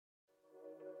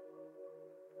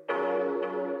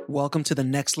Welcome to the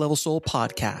Next Level Soul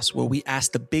podcast, where we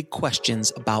ask the big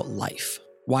questions about life.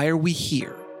 Why are we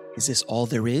here? Is this all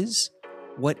there is?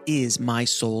 What is my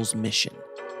soul's mission?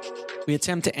 We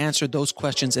attempt to answer those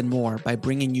questions and more by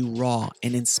bringing you raw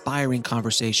and inspiring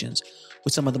conversations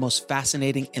with some of the most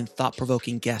fascinating and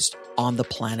thought-provoking guests on the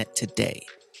planet today.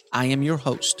 I am your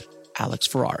host, Alex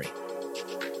Ferrari.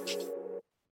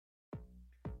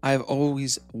 I've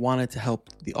always wanted to help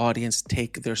the audience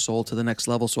take their soul to the next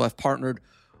level, so I've partnered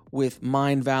with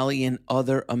Mind Valley and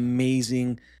other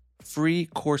amazing free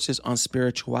courses on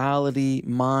spirituality,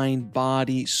 mind,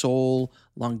 body, soul,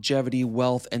 longevity,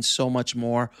 wealth, and so much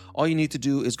more. All you need to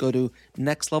do is go to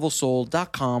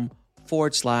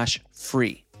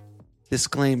nextlevelsoul.com/free.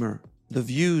 Disclaimer: the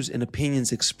views and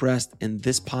opinions expressed in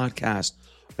this podcast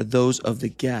are those of the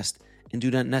guest and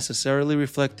do not necessarily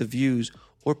reflect the views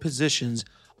or positions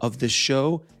of the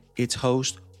show, its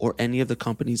host, or any of the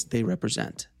companies they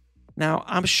represent. Now,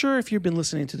 I'm sure if you've been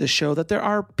listening to this show that there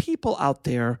are people out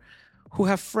there who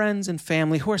have friends and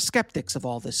family who are skeptics of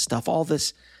all this stuff, all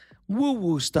this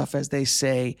woo-woo stuff, as they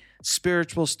say,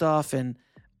 spiritual stuff and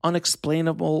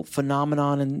unexplainable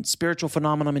phenomenon and spiritual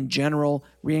phenomenon in general,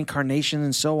 reincarnation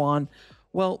and so on.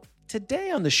 Well,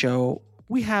 today on the show,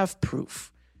 we have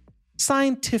proof.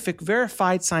 Scientific,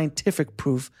 verified scientific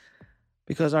proof,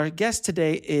 because our guest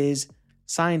today is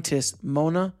scientist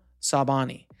Mona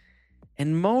Sobhani.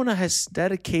 And Mona has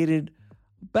dedicated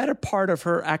a better part of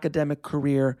her academic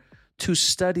career to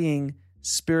studying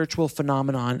spiritual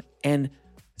phenomenon and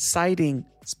citing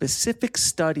specific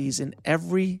studies in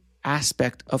every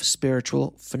aspect of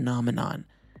spiritual phenomenon.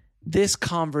 This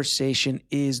conversation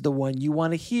is the one you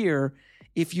want to hear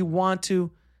if you want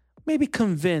to maybe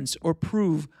convince or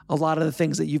prove a lot of the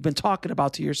things that you've been talking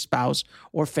about to your spouse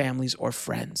or families or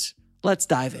friends. Let's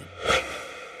dive in.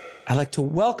 I'd like to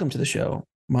welcome to the show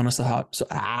Mona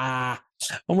Sobhani.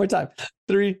 One more time.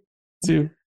 3, 2,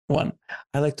 1.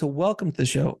 I'd like to welcome to the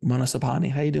show Mona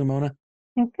Sobhani. How you doing, Mona?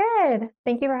 I'm good.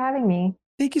 Thank you for having me.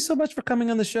 Thank you so much for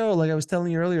coming on the show. Like I was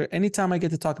telling you earlier, anytime I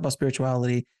get to talk about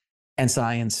spirituality and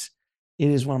science, it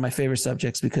is one of my favorite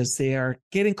subjects because they are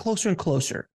getting closer and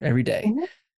closer every day. Mm-hmm.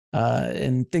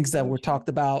 And things that were talked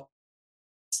about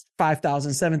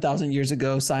 5,000, 7,000 years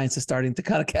ago, science is starting to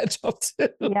kind of catch up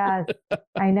to. Yes,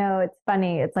 I know. It's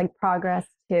funny. It's like progress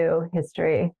to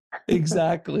history.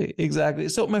 Exactly.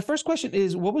 So my first question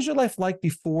is, what was your life like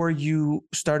before you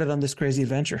started on this crazy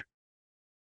adventure?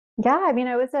 Yeah, I mean,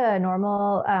 I was a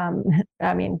normal,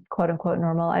 quote unquote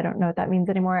normal. I don't know what that means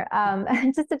anymore.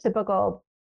 Just a typical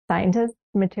scientist,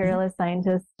 materialist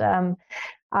scientist.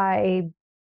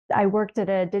 I worked at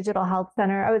a digital health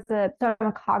center. I'm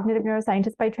a cognitive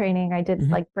neuroscientist by training. I did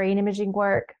like brain imaging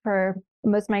work for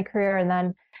most of my career. And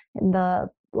then in the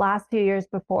last few years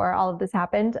before all of this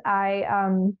happened, I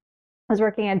was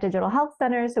working at digital health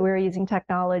centers. So we were using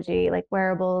technology like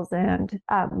wearables and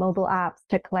mobile apps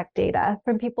to collect data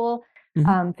from people,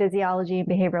 physiology and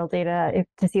behavioral data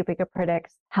to see if we could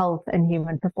predict health and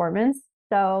human performance.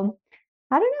 So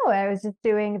I don't know. I was just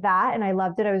doing that and I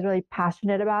loved it. I was really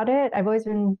passionate about it. I've always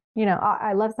been,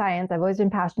 I love science. I've always been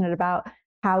passionate about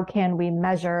how can we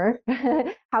measure,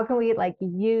 how can we like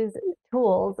use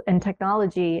tools and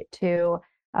technology to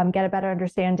get a better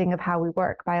understanding of how we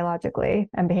work biologically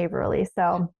and behaviorally.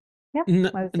 So yeah.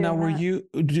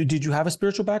 Did you have a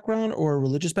spiritual background or a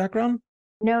religious background?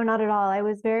 No, not at all. I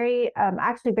was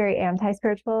actually very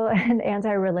anti-spiritual and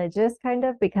anti-religious kind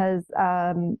of because,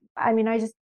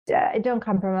 I don't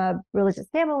come from a religious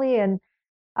family and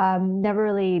never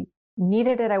really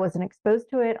needed it. I wasn't exposed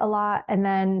to it a lot. And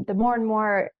then the more and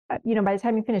more, by the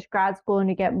time you finish grad school and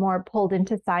you get more pulled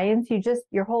into science,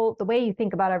 the way you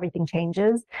think about everything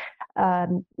changes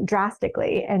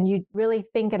drastically. And you really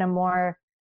think in a more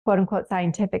quote unquote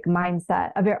scientific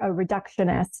mindset, a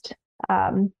reductionist,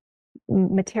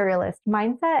 materialist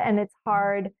mindset. And it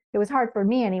was hard for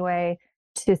me anyway,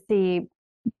 to see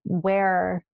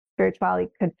where spirituality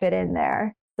could fit in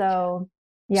there. So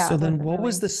yeah. So then what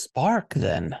was the spark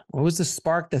then? What was the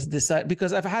spark that decided?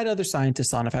 Because I've had other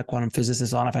scientists on, I've had quantum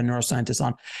physicists on, I've had neuroscientists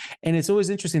on, and it's always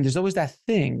interesting. There's always that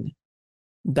thing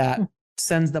that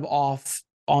sends them off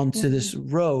onto this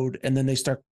road, and then they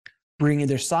start bringing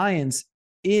their science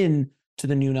in to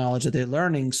the new knowledge that they're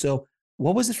learning. So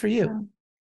what was it for you?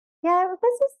 Yeah, it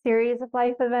was a series of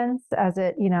life events, as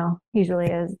it, usually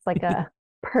is. It's like a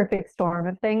perfect storm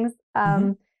of things.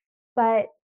 But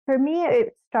for me,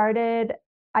 it started,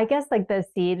 I guess, like the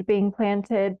seed being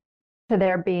planted to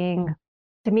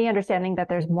me understanding that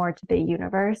there's more to the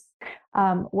universe,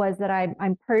 was that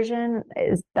I'm Persian.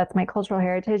 That's my cultural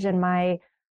heritage, and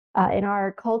in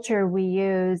our culture we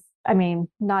use I mean,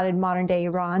 not in modern day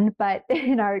Iran, but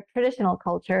in our traditional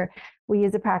culture, we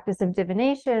use a practice of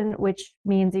divination, which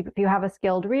means if you have a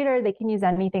skilled reader, they can use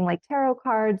anything like tarot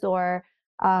cards or,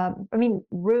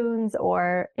 runes,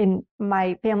 or in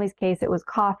my family's case, it was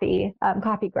coffee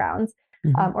grounds.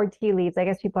 Or tea leaves. I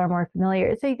guess people are more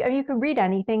familiar. So you can read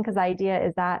anything, because the idea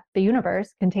is that the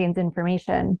universe contains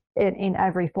information in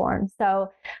every form. So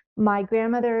my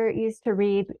grandmother used to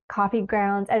read coffee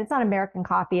grounds, and it's not American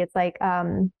coffee. It's like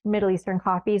Middle Eastern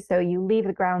coffee. So you leave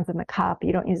the grounds in the cup.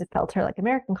 You don't use a filter like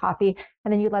American coffee,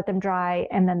 and then you let them dry.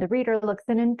 And then the reader looks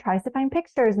in and tries to find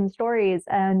pictures and stories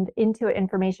and Intuit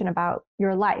information about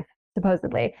your life,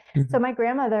 supposedly. So my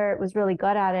grandmother was really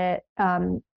good at it.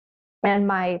 And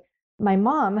my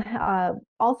mom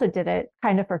also did it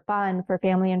kind of for fun, for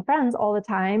family and friends all the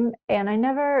time. And I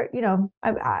never,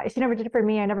 she never did it for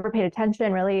me. I never paid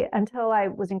attention really until I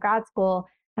was in grad school,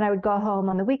 and I would go home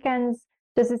on the weekends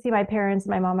just to see my parents.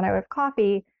 My mom and I would have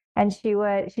coffee, and she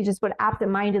just would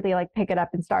absentmindedly like pick it up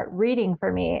and start reading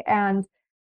for me. And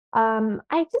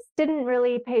I just didn't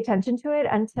really pay attention to it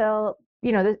until,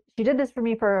 she did this for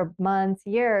me for months,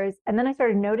 years. And then I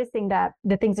started noticing that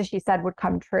the things that she said would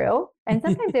come true. And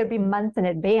sometimes they would be months in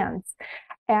advance.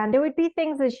 And there would be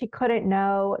things that she couldn't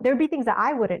know. There would be things that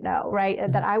I wouldn't know, right?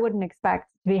 That I wouldn't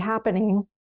expect to be happening.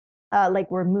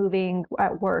 Like we're moving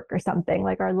at work or something,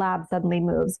 like our lab suddenly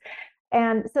moves.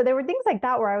 And so there were things like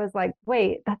that where I was like,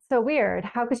 wait, that's so weird.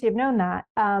 How could she have known that?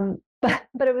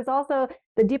 But it was also,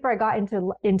 the deeper I got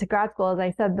into grad school, as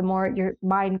I said, the more your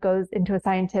mind goes into a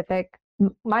scientific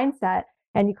mindset,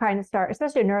 and you kind of start,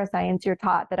 especially in neuroscience, you're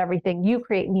taught that everything you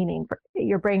create meaning.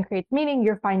 Your brain creates meaning.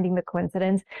 You're finding the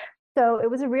coincidence. So it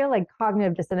was a real like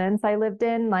cognitive dissonance I lived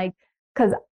in, like,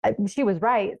 because she was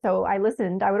right. So I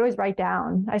listened. I would always write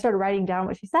down. I started writing down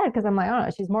what she said, because I'm like, I don't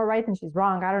know, she's more right than she's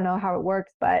wrong. I don't know how it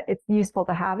works, but it's useful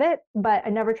to have it. But I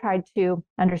never tried to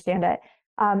understand it.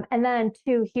 And then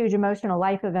two huge emotional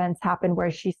life events happened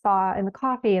where she saw in the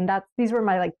coffee, and these were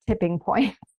my like tipping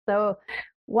points. So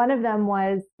one of them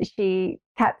was she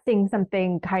kept seeing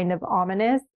something kind of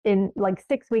ominous in like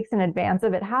 6 weeks in advance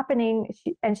of it happening.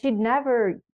 She'd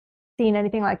never seen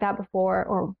anything like that before,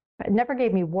 or it never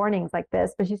gave me warnings like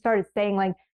this, but she started saying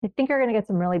like, I think you're going to get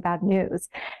some really bad news.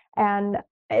 And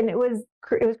it was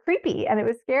creepy, and it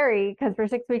was scary, because for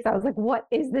 6 weeks I was like, what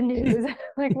is the news?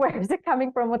 Like, where is it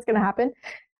coming from? What's going to happen?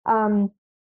 And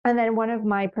then one of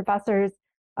my professors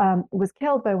was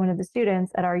killed by one of the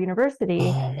students at our university.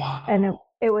 Oh, wow. And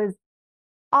it was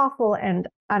awful and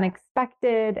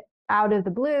unexpected, out of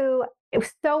the blue. It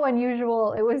was so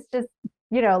unusual. It was just,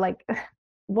 like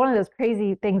one of those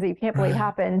crazy things that you can't believe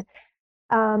happened.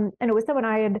 And it was someone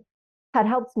I had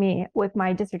helped me with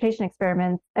my dissertation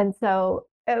experiments. And so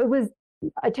it was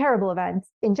a terrible event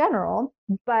in general.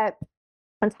 But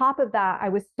on top of that, I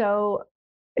was so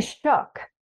shook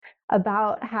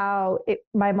about how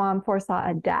my mom foresaw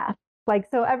a death. Like,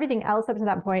 so everything else up to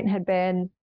that point had been,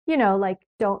 like,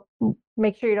 don't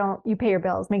make sure you pay your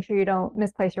bills, make sure you don't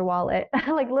misplace your wallet,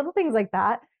 like little things like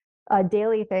that,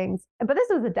 daily things. But this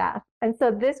was a death. And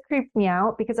so this creeped me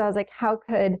out, because I was like, how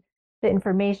could the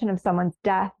information of someone's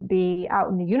death be out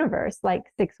in the universe like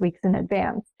 6 weeks in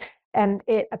advance? And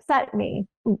it upset me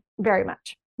very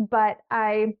much. But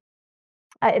I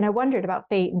wondered about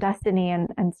fate and destiny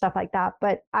and stuff like that.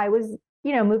 But I was,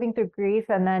 moving through grief,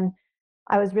 and then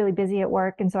I was really busy at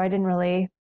work. And so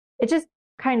it just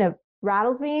kind of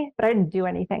rattled me, but I didn't do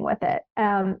anything with it.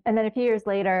 And then a few years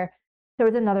later, there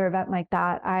was another event like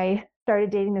that. I started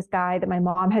dating this guy that my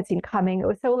mom had seen coming. It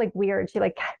was so like weird. She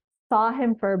like saw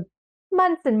him for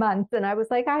months and months. And I was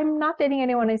like, I'm not dating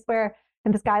anyone, I swear.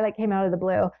 And this guy like came out of the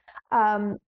blue.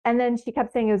 And then she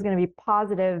kept saying it was going to be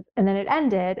positive, and then it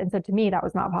ended. And so to me, that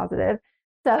was not positive.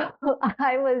 So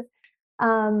I was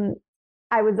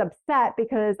upset,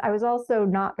 because I was also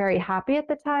not very happy at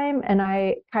the time. And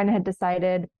I kind of had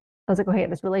decided, I was like, okay,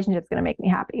 this relationship is going to make me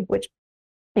happy, which,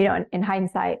 in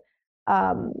hindsight,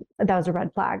 that was a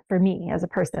red flag for me as a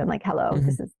person. Like, hello,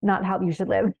 this is not how you should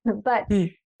live. But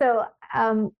so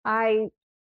I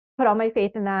put all my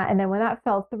faith in that. And then when that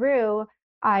fell through,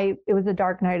 it was a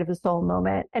dark night of the soul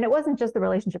moment. And it wasn't just the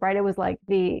relationship, right? It was like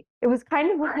it was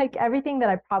kind of like everything that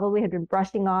I probably had been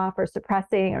brushing off or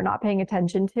suppressing or not paying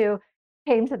attention to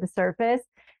came to the surface.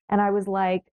 And I was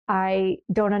like, I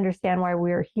don't understand why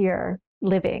we're here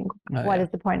living. What is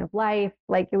the point of life?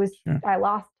 Like, it was, I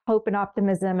lost hope and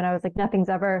optimism, and I was like, nothing's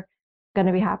ever going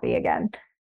to be happy again.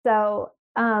 So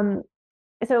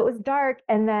it was dark,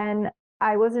 and then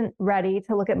I wasn't ready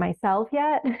to look at myself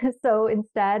yet. So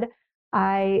instead,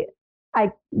 I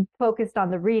focused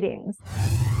on the readings.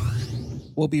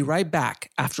 We'll be right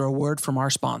back after a word from our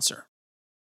sponsor.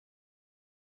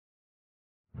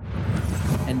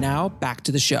 And now back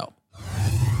to the show.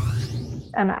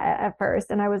 And at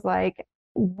first, and I was like,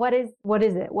 what is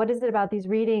it? What is it about these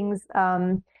readings?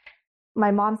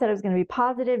 My mom said it was going to be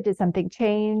positive. Did something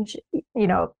change?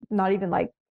 Not even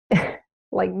like,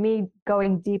 like me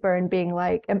going deeper and being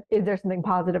like, is there something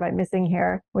positive I'm missing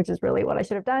here? Which is really what I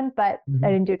should have done, but I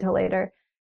didn't do it till later.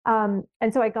 And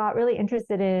so I got really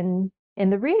interested in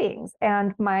the readings,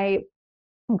 and my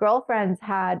girlfriends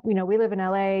had, we live in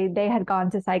LA. They had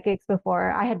gone to psychics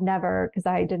before. I had never, because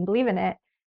I didn't believe in it.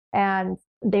 And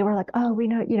they were like, oh, we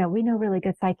know really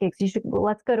good psychics.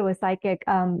 Let's go to a psychic.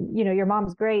 Your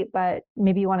mom's great, but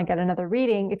maybe you want to get another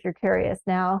reading if you're curious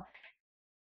now.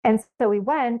 And so we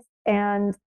went,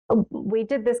 and we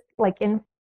did this like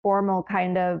informal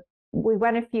kind of, we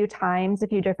went a few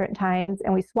different times,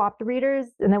 and we swapped readers,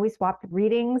 and then we swapped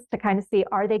readings to kind of see,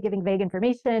 are they giving vague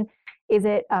information? Is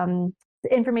it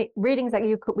readings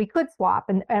that we could swap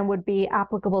and would be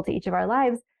applicable to each of our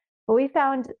lives? But we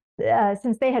found,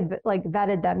 since they had like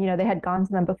vetted them, they had gone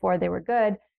to them before, they were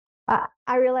good.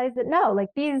 I realized that no, like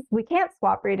these, we can't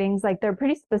swap readings. Like they're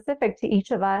pretty specific to each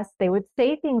of us. They would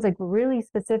say things like really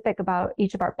specific about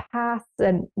each of our pasts,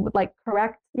 and would like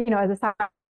correct, as a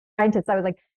scientist, I was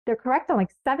like, they're correct on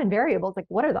like 7 variables. Like,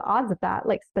 what are the odds of that?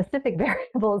 Like specific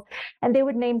variables. And they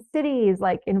would name cities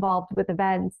like involved with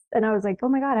events. And I was like, oh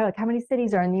my God, how many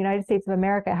cities are in the United States of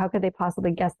America? How could they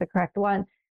possibly guess the correct one?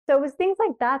 So it was things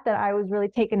like that I was really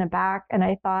taken aback. And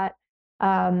I thought,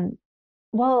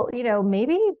 well,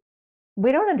 maybe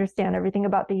we don't understand everything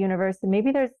about the universe, and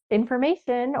maybe there's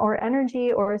information or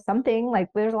energy or something. Like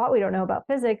there's a lot we don't know about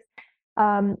physics.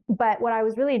 But what I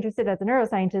was really interested as a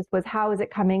neuroscientist was, how is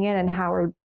it coming in, and how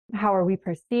are we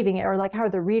perceiving it, or like how are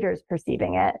the readers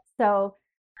perceiving it? So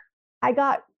I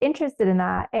got interested in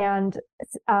that, and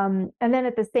then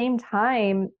at the same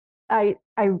time, I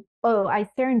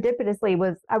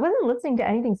serendipitously I wasn't listening to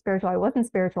anything spiritual. I wasn't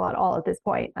spiritual at all at this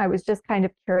point. I was just kind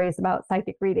of curious about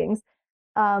psychic readings.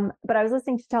 But I was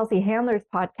listening to Chelsea Handler's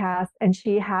podcast, and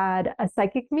she had a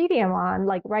psychic medium on,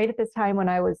 like right at this time when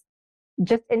I was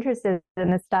just interested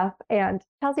in this stuff. And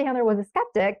Chelsea Handler was a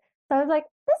skeptic. So I was like,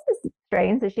 this is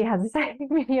strange that she has a psychic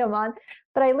medium on.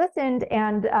 But I listened,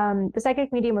 and the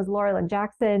psychic medium was Laurel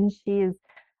Jackson. She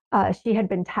had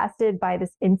been tested by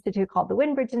this institute called the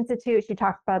Windbridge Institute. She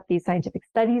talked about these scientific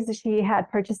studies that she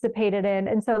had participated in.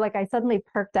 And so like I suddenly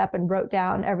perked up and wrote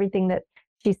down everything that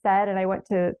she said, and I went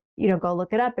to, go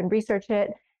look it up and research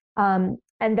it. And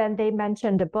then they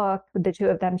mentioned a book, the two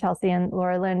of them, Chelsea and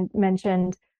Laurel,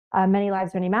 mentioned Many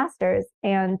Lives, Many Masters.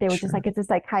 And they were just like, it's a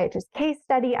psychiatrist case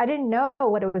study. I didn't know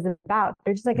what it was about.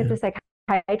 They're just like, it's a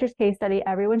psychiatrist case study.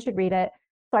 Everyone should read it.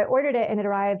 So I ordered it, and it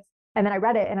arrived, and then I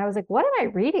read it, and I was like, what am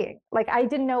I reading? Like, I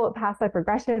didn't know what past life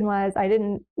regression was. I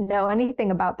didn't know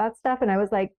anything about that stuff. And I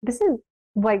was like, this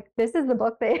is the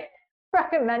book they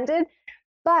recommended.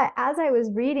 But as I was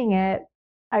reading it,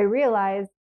 I realized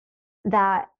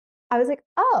that I was like,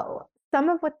 oh, some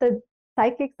of what the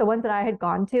psychics, the ones that I had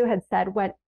gone to, had said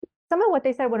some of what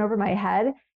they said went over my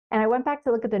head. And I went back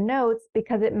to look at the notes,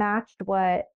 because it matched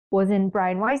what was in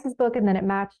Brian Weiss's book, and then it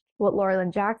matched what Laurel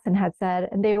Jackson had said.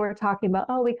 And they were talking about,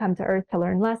 oh, we come to Earth to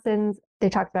learn lessons. They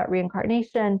talked about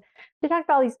reincarnation. They talked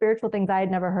about all these spiritual things I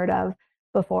had never heard of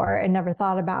before and never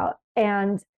thought about.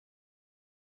 And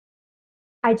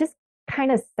I just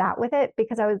kind of sat with it,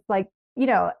 because I was like,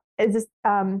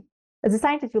 as a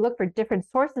scientist, you look for different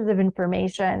sources of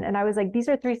information. And I was like, these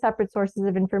are 3 separate sources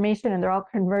of information, and they're all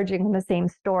converging on the same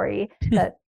story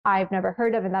that I've never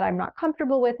heard of, and that I'm not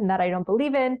comfortable with, and that I don't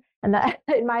believe in, and that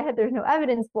in my head, there's no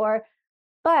evidence for.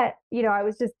 But, I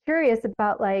was just curious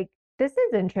about like, this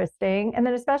is interesting. And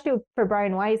then especially for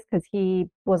Brian Weiss, because he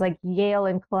was like Yale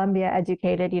and Columbia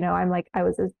educated, I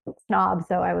was a snob.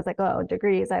 So I was like, oh,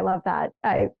 degrees. I love that.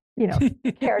 I,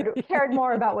 cared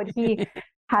more about what he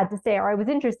had to say, or I was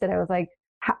interested. I was like,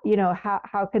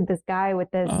 how could this guy with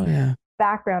this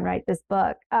background write this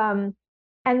book? And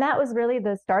that was really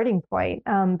the starting point,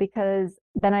 because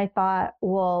then I thought,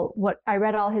 well, I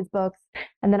read all his books,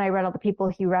 and then I read all the people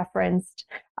he referenced,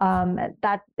 and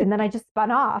then I just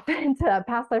spun off into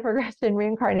past life regression,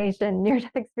 reincarnation,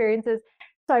 near-death experiences.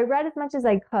 So I read as much as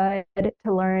I could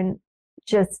to learn,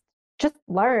 just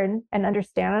learn and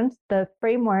understand the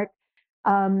framework.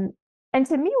 And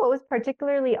to me, what was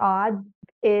particularly odd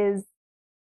is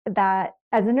that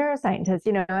as a neuroscientist,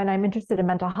 and I'm interested in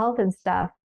mental health and stuff,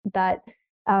 that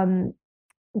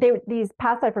these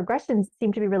past life regressions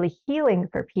seem to be really healing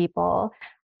for people.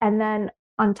 And then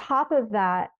on top of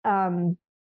that, some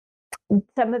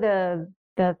of the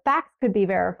facts could be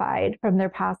verified from their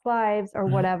past lives or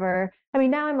whatever. I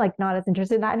mean, now I'm like not as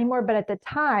interested in that anymore. But at the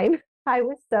time, I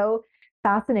was so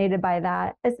fascinated by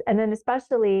that. And then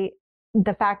especially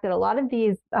the fact that a lot of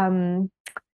these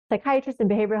psychiatrists and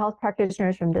behavioral health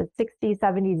practitioners from the 60s,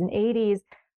 70s, and 80s,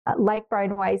 like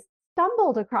Brian Weiss,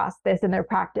 stumbled across this in their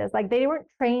practice. Like they weren't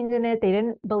trained in it. They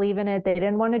didn't believe in it. They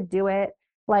didn't want to do it.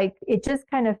 Like it just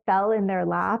kind of fell in their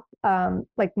lap.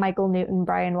 Like Michael Newton,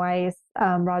 Brian Weiss,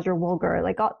 Roger Wolger,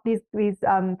 like all these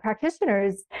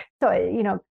practitioners. So, you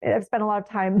know, I've spent a lot of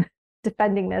time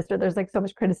defending this, or there's like so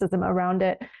much criticism around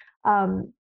it.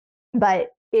 But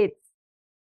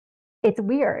it's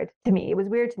weird to me. It was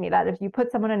weird to me that if you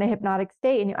put someone in a hypnotic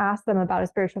state and you ask them about a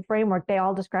spiritual framework, they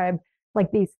all describe,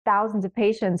 like these thousands of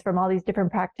patients from all these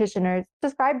different practitioners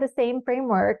describe the same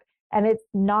framework, and it's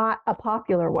not a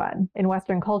popular one in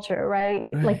Western culture, right?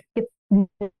 Like it's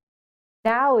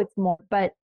now it's more,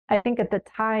 but I think at the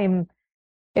time,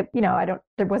 you know,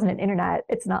 there wasn't an internet.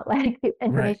 It's not like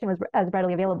information was as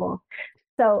readily available.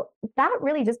 So that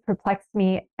really just perplexed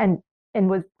me and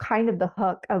was kind of the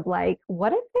hook of like,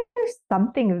 what if there's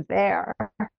something there?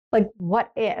 Like,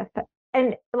 what if?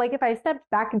 And like, if I stepped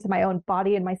back into my own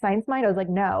body and my science mind, I was like,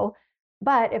 no.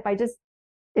 But if I just,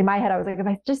 in my head, I was like, if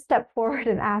I just step forward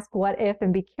and ask what if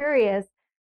and be curious,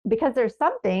 because there's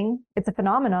something, it's a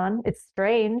phenomenon, it's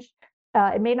strange.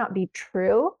 It may not be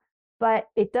true, but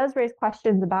it does raise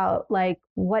questions about like,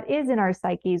 what is in our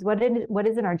psyches? What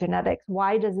is in our genetics?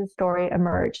 Why does this story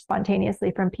emerge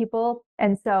spontaneously from people?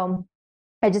 And so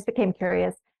I just became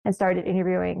curious and started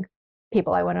interviewing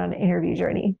people. I went on an interview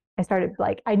journey. I started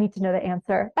like, I need to know the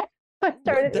answer. I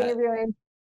started interviewing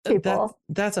people.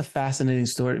 That's a fascinating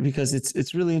story, because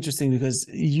it's really interesting, because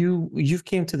you've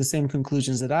came to the same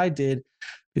conclusions that I did,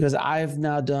 because I've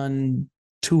now done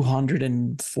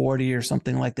 240 or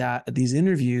something like that, these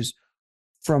interviews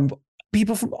from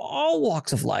people from all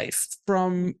walks of life,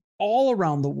 from all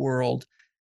around the world.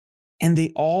 And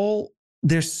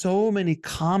there's so many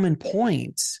common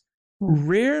points.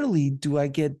 Rarely do I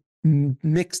get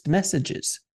mixed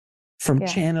messages from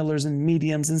channelers and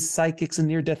mediums and psychics and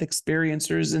near-death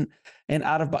experiencers and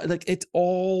out of body. Like it's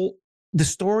all, the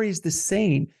story is the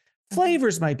same.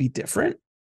 Flavors might be different,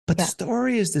 but the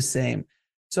story is the same.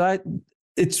 So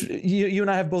you and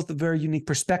I have both a very unique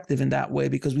perspective in that way,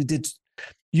 because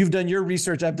you've done your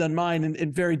research, I've done mine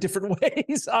in very different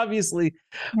ways, obviously.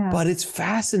 But it's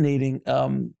fascinating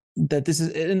that this is,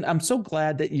 and I'm so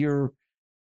glad that you're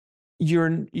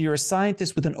a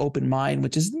scientist with an open mind,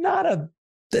 which is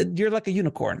you're like a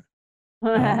unicorn.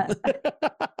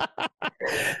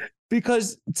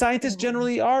 Because scientists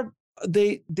generally are,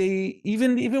 they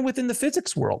even within the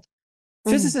physics world,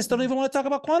 physicists don't even want to talk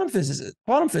about quantum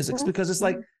physics, because it's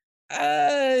like,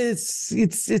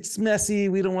 it's messy.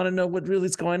 We don't want to know what really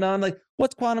is going on. Like,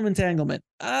 what's quantum entanglement?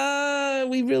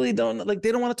 We really don't, like,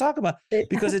 they don't want to talk about it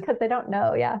because they don't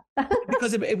know. Yeah.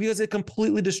 because it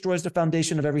completely destroys the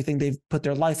foundation of everything they've put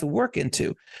their life and work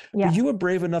into. Yeah. But you were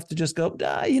brave enough to just go,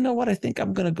 you know what? I think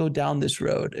I'm going to go down this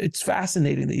road. It's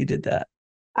fascinating that you did that.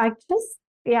 I just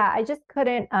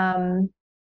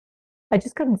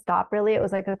couldn't stop, really. It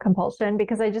was like a compulsion,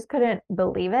 because I just couldn't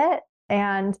believe it.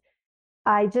 And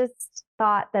I just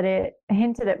thought that it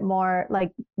hinted at more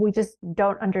like, we just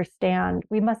don't understand.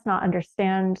 We must not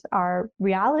understand our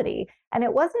reality. And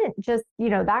it wasn't just,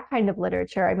 that kind of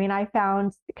literature. I mean, I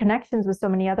found connections with so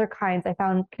many other kinds. I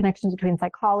found connections between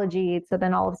psychology, so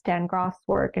then all of Stan Groff's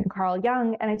work and Carl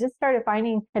Jung. And I just started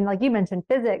finding, and like you mentioned,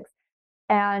 physics,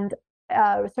 and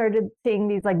started seeing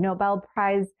these like Nobel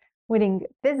Prize winning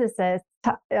physicists,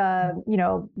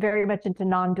 very much into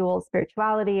non-dual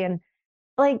spirituality. And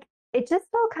like, it just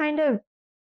all kind of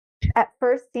at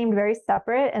first seemed very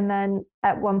separate. And then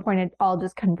at one point it all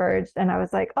just converged. And I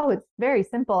was like, oh, it's very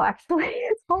simple, actually.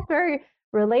 It's all very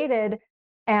related.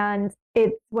 And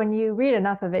it's, when you read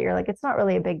enough of it, you're like, it's not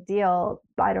really a big deal.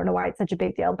 I don't know why it's such a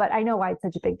big deal, but I know why it's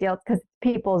such a big deal. It's because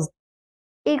people's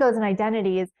egos and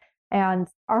identities and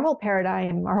our whole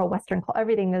paradigm, our whole Western,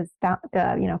 everything is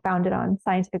founded on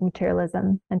scientific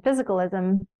materialism and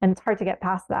physicalism. And it's hard to get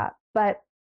past that. But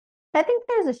I think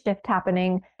there's a shift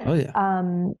happening. Oh,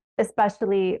 yeah.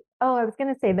 Especially, I was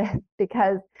going to say this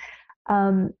because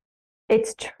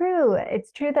it's true.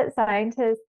 It's true that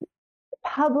scientists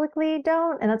publicly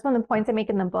don't. And that's one of the points I make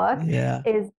in the book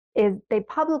is they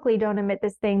publicly don't admit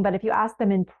this thing. But if you ask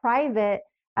them in private,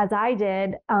 as I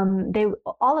did,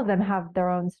 all of them have their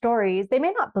own stories. They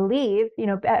may not believe,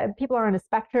 people are on a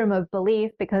spectrum of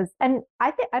belief and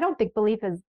I don't think belief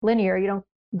is linear. You don't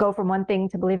go from one thing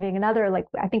to believing another. Like,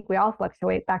 I think we all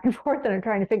fluctuate back and forth and are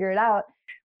trying to figure it out.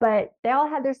 But they all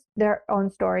had their own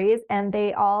stories, and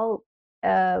they all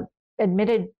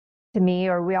admitted to me,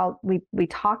 or we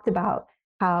talked about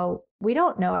how we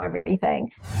don't know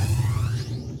everything.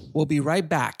 We'll be right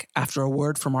back after a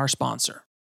word from our sponsor.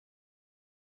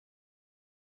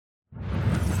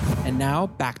 And now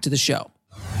back to the show.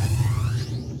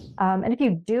 And if you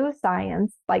do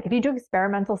science, like if you do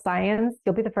experimental science,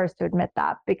 you'll be the first to admit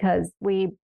that, because we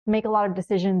make a lot of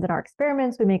decisions in our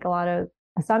experiments. We make a lot of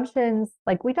assumptions.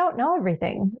 Like we don't know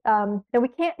everything. And we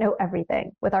can't know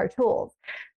everything with our tools.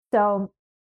 So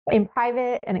in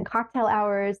private and in cocktail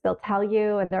hours, they'll tell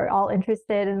you, and they're all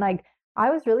interested. And like,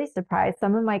 I was really surprised.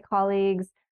 Some of my colleagues,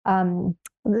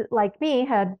 like me,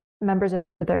 had members of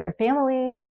their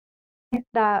family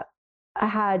that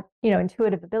had,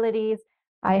 intuitive abilities.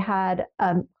 I had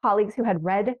colleagues who had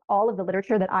read all of the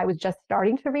literature that I was just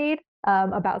starting to read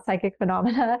about psychic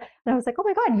phenomena. And I was like, oh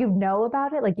my God, you know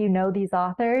about it? Like, you know these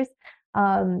authors.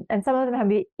 And some of them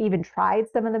have even tried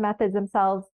some of the methods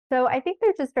themselves. So I think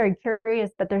they're just very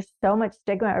curious, but there's so much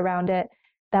stigma around it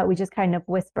that we just kind of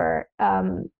whisper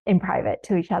in private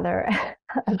to each other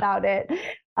about it.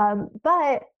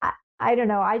 But I don't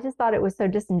know. I just thought it was so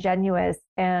disingenuous,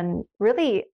 and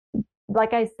really,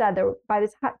 like I said, by the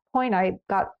point I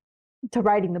got to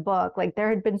writing the book, like there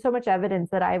had been so much evidence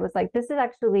that I was like, this is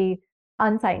actually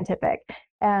unscientific.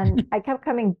 And I kept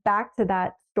coming back to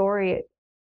that story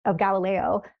of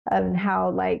Galileo and how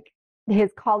like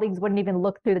his colleagues wouldn't even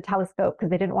look through the telescope because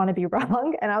they didn't want to be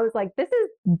wrong. And I was like, this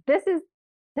is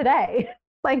today.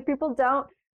 Like people don't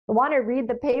want to read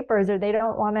the papers, or they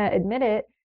don't want to admit it.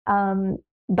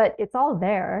 But it's all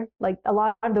there. Like a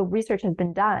lot of the research has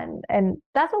been done. And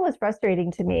that's what was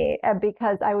frustrating to me,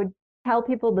 because I would tell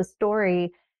people the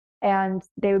story and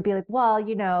they would be like, well,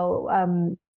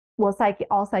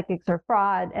 all psychics are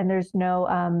fraud and there's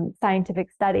no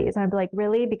scientific studies. And I'd be like,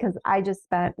 really? Because I just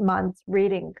spent months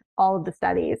reading all of the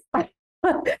studies.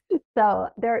 So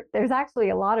there's actually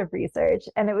a lot of research,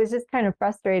 and it was just kind of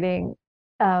frustrating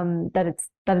that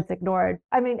it's ignored.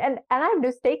 I mean, and I have no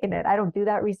stake in it. I don't do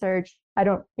that research. I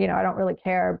don't really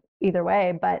care either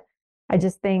way. But I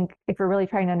just think if you're really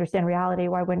trying to understand reality,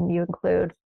 why wouldn't you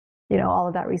include, all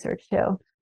of that research too?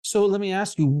 So let me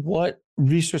ask you, what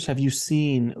research have you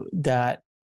seen that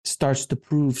starts to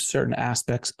prove certain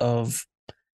aspects of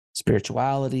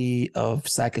spirituality, of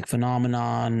psychic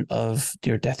phenomenon, of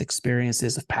near-death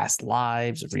experiences, of past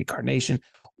lives, of reincarnation?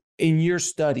 In your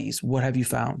studies, what have you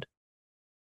found?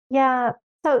 Yeah.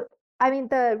 So, I mean,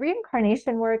 the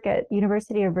reincarnation work at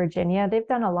University of Virginia, they've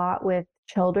done a lot with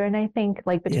children, I think,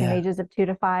 like between ages of 2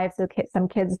 to 5. So some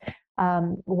kids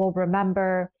will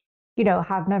remember,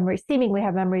 seemingly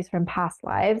have memories from past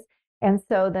lives. And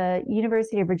so the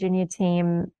University of Virginia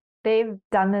team, they've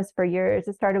done this for years.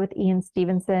 It started with Ian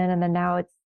Stevenson, and then now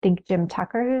it's, I think, Jim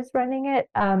Tucker who's running it.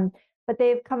 But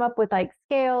they've come up with like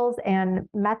scales and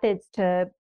methods to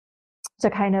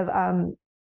kind of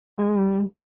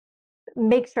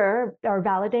make sure or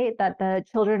validate that the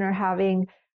children are having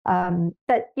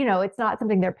that, it's not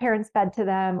something their parents fed to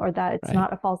them, or that it's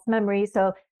not a false memory.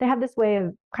 So they have this way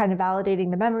of kind of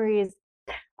validating the memories.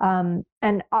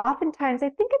 And oftentimes, I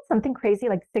think it's something crazy,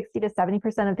 like 60 to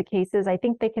 70% of the cases, I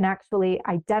think they can actually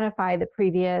identify the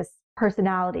previous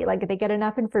personality. Like if they get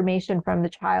enough information from the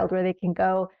child where they can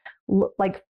go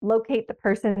locate the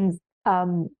person's,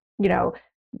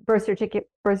 birth certificate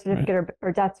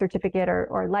or death certificate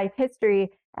or life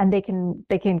history, and they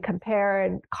can compare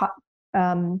and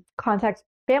contact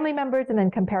family members and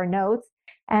then compare notes.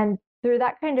 And through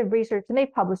that kind of research, and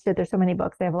they've published it, there's so many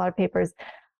books, they have a lot of papers.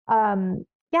 So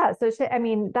I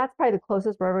mean, that's probably the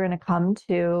closest we're ever going to come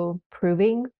to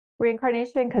proving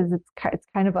reincarnation, because it's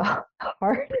kind of a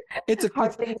hard it's a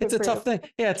prove. tough thing.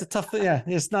 Yeah, it's a tough thing. Yeah,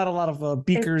 it's not a lot of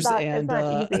beakers it's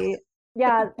not easy.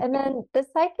 Yeah. And then the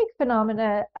psychic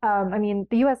phenomena, I mean,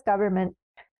 the US government,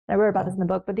 I wrote about this in the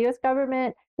book, but the US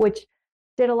government, which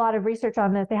did a lot of research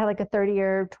on this, they had like a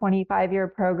 30-year, 25-year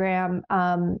program.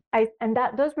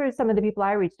 Those were some of the people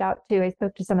I reached out to. I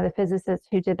spoke to some of the physicists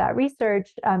who did that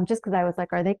research, just because I was like,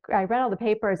 I read all the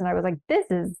papers and I was like, this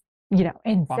is,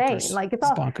 insane. Bonkers. Like it's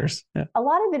all bonkers. Yeah. A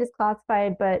lot of it is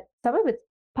classified, but some of it's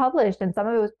published, and some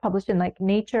of it was published in like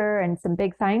Nature and some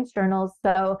big science journals.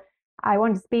 So I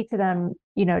wanted to speak to them,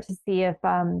 to see if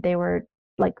they were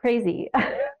like crazy,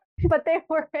 but they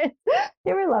weren't.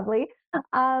 They were lovely.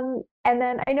 And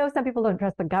then I know some people don't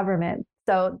trust the government.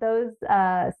 So those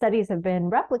studies have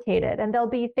been replicated, and there'll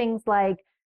be things like,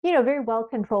 very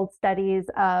well-controlled studies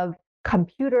of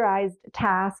computerized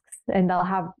tasks, and they'll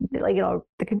have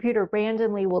the computer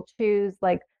randomly will choose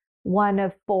like one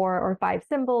of 4 or 5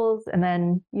 symbols, and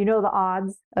then the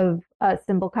odds of a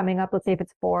symbol coming up. Let's say if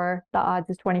it's 4, the odds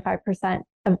is 25%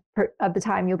 of the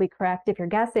time you'll be correct if you're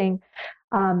guessing.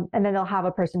 And then they'll have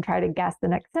a person try to guess the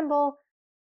next symbol.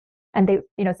 And they,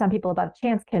 some people above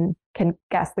chance can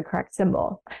guess the correct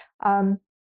symbol.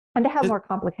 And they have more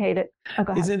complicated. Oh,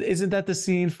 go ahead. Isn't that the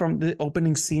scene from the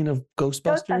opening scene of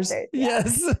Ghostbusters? Yeah.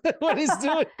 Yes, what he's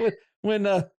doing when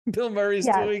Bill Murray's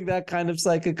doing that kind of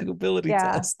psychic ability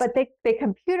test. But they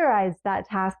computerized that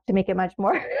task to make it much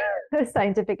more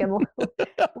scientific and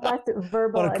less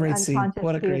verbal. What a great and scene! unconscious.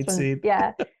 What a great scene!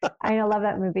 Yeah, I love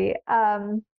that movie.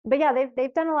 But yeah,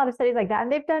 they've done a lot of studies like that,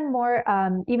 and they've done more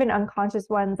even unconscious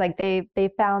ones. Like they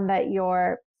found that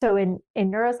in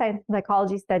neuroscience and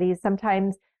psychology studies,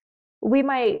 sometimes you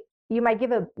might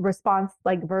give a response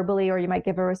like verbally, or you might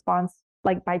give a response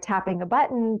like by tapping a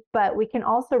button, but we can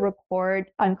also record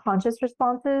unconscious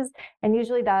responses. And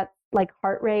usually that's like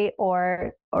heart rate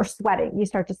or sweating. You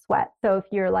start to sweat. So if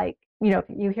you're like, if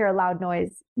you hear a loud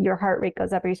noise, your heart rate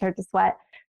goes up or you start to sweat.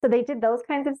 So they did those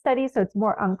kinds of studies. So it's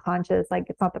more unconscious, like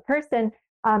it's not the person.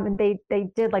 And they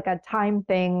did like a time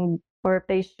thing, or if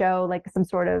they show like some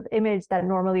sort of image that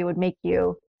normally would make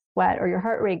you sweat or your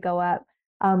heart rate go up,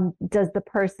 does the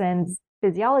person's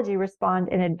physiology respond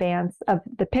in advance of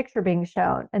the picture being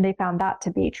shown? And they found that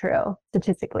to be true,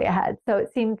 statistically ahead. So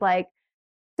it seems like,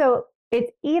 so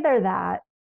it's either that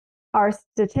our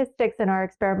statistics and our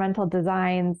experimental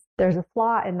designs, there's a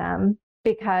flaw in them,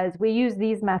 because we use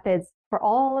these methods for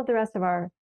all of the rest of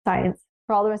our science,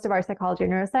 for all the rest of our psychology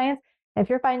and neuroscience. If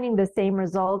you're finding the same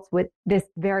results with this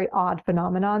very odd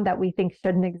phenomenon that we think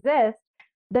shouldn't exist,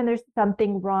 then there's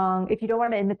something wrong. If you don't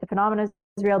want to admit the phenomenon is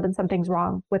real, then something's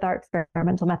wrong with our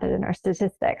experimental method and our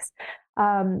statistics.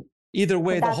 Either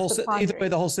way, the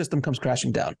whole system comes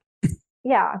crashing down.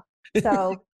 Yeah.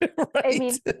 So, right. I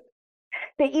mean,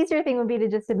 the easier thing would be to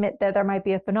just admit that there might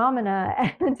be a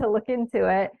phenomena and to look into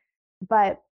it.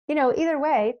 But, either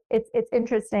way, it's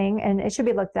interesting and it should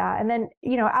be looked at. And then,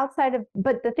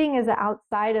 but the thing is that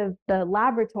outside of the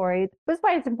laboratory, that's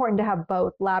why it's important to have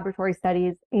both laboratory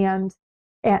studies and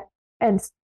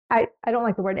I don't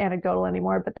like the word anecdotal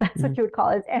anymore, but that's what you would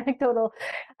call it, is anecdotal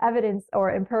evidence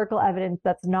or empirical evidence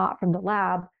that's not from the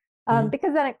lab,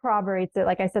 because then it corroborates it.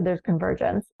 Like I said, there's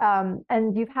convergence. And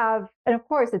of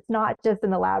course, it's not just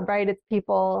in the lab, right? It's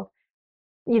people,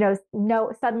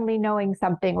 suddenly knowing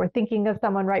something or thinking of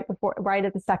someone right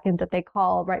at the second that they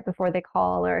call, right before they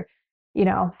call, or,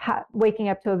 waking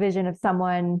up to a vision of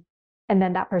someone and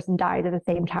then that person died at the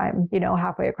same time,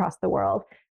 halfway across the world.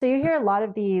 So you hear a lot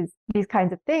of these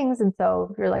kinds of things. And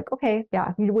so you're like, okay,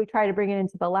 yeah, we try to bring it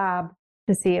into the lab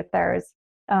to see if there's,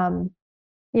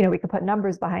 we could put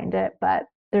numbers behind it, but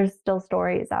there's still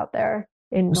stories out there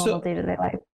in normal day-to-day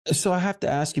life. So I have to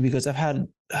ask you, because I've had,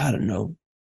 I don't know,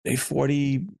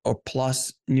 40 or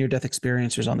plus near-death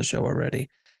experiencers on the show already.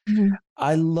 Mm-hmm.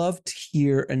 I love to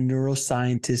hear a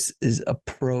neuroscientist's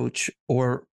approach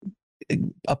or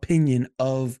opinion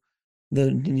of the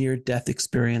near-death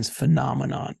experience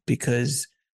phenomenon, because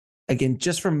again,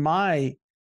 just from my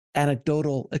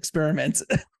anecdotal experiments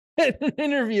and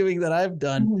interviewing that I've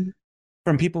done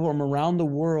from people from around the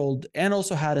world, and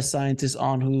also had a scientist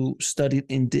on who studied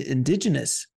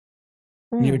indigenous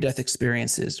near-death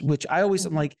experiences, which I always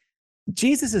am like,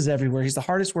 Jesus is everywhere. He's the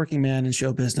hardest working man in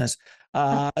show business.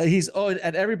 He's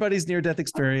at everybody's near-death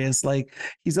experience. Like,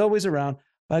 he's always around.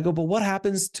 But I go, but what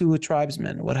happens to a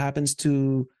tribesman? What happens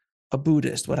to a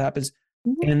Buddhist? What happens?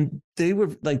 And they were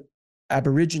like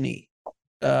Aborigine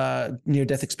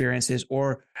near-death experiences,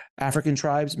 or African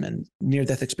tribesmen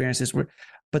near-death experiences,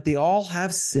 but they all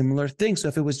have similar things. So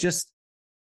if it was just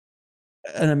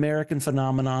an American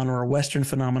phenomenon or a Western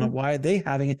phenomenon, why are they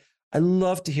having it? I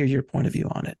love to hear your point of view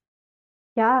on it.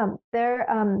 Yeah, they're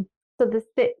so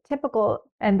the typical,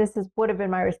 and this would have been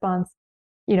my response,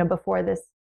 before this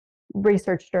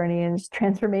research journey and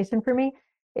transformation for me,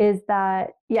 is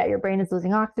that your brain is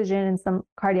losing oxygen and some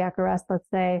cardiac arrest, let's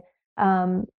say,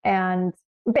 and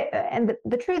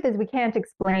the truth is we can't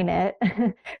explain it.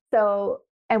 So,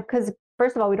 and because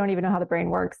first of all, we don't even know how the brain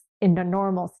works in a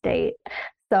normal state.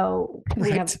 So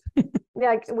we have,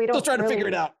 we don't. Still trying to figure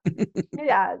it out.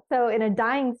 Yeah. So in a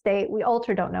dying state, we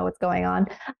ultra don't know what's going on.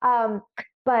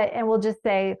 And we'll just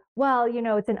say, well,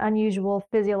 it's an unusual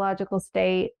physiological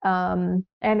state. And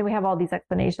we have all these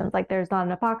explanations, like there's not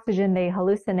enough oxygen, they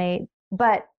hallucinate.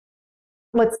 But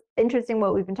what's interesting,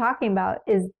 what we've been talking about,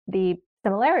 is the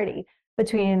similarity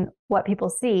between what people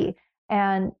see.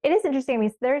 And it is interesting. I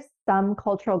mean, there's some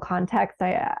cultural context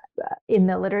in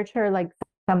the literature, like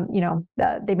some,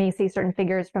 they may see certain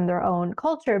figures from their own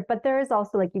culture, but there is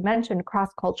also, like you mentioned,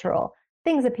 cross-cultural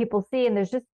things that people see. And there's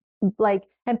just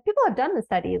and people have done the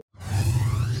studies.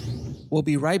 We'll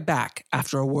be right back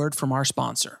after a word from our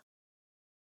sponsor.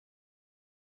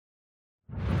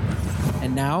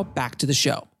 And now back to the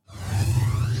show.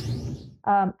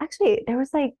 Actually, there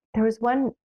was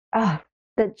one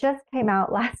that just came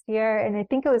out last year, and I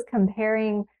think it was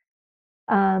comparing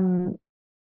um,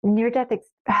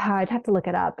 I'd have to look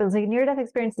it up. It was like near-death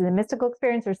experience is a mystical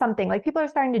experience or something. Like people are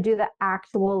starting to do the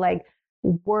actual like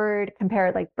word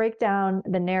compare, like break down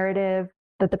the narrative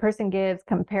that the person gives,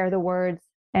 compare the words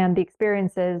and the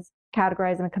experiences,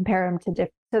 categorize them and compare them to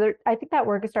different. So there, I think that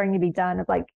work is starting to be done of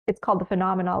like, it's called the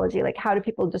phenomenology. Like how do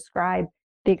people describe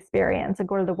the experience?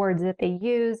 Like what are the words that they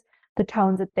use, the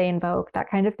tones that they invoke, that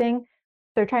kind of thing.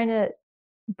 They're trying to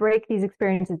break these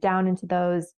experiences down into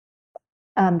those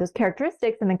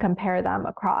characteristics and then compare them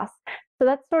across. So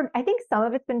that's I think some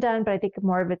of it's been done, but I think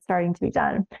more of it's starting to be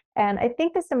done. And I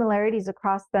think the similarities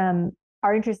across them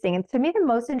are interesting. And to me, the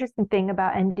most interesting thing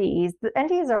about NDEs, the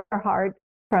NDEs are hard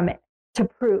to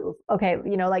prove. Okay,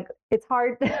 like it's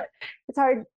hard, it's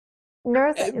hard.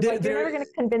 Neuroscience, like you're never going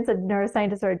to convince a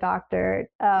neuroscientist or a doctor.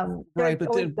 Right, but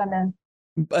always gonna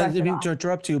I didn't mean to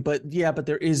interrupt you, but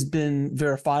there is been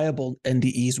verifiable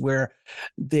NDEs where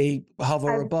they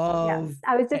hover above. Yes,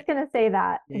 I was just going to say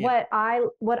that. Yeah.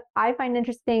 What I find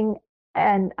interesting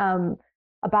and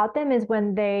about them is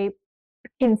when they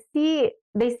see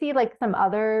like some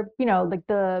other, like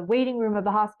the waiting room of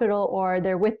the hospital, or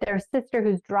they're with their sister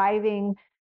who's driving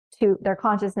to their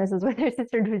consciousness is with their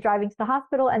sister who's driving to the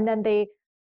hospital, and then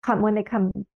when they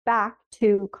come back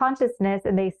to consciousness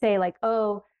and they say like,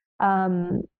 oh,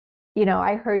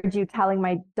 I heard you telling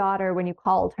my daughter when you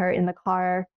called her in the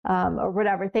car, or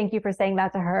whatever. Thank you for saying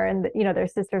that to her. And their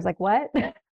sister's like, what?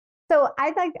 So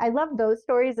I love those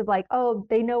stories of like, oh,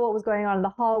 they know what was going on in the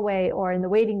hallway or in the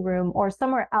waiting room or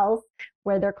somewhere else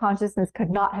where their consciousness could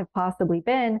not have possibly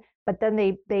been. But then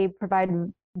they provide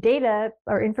data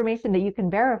or information that you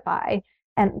can verify.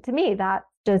 And to me, that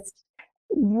just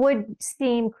would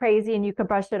seem crazy and you could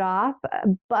brush it off,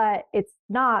 but it's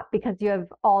not, because you have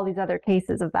all these other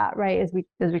cases of that, right? As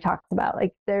we talked about,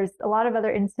 like there's a lot of other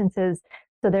instances.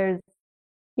 So there's,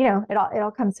 it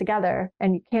all comes together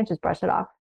and you can't just brush it off.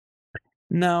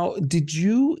 Now, did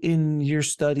you, in your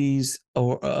studies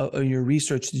or your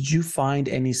research, did you find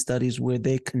any studies where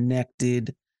they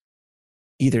connected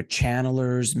either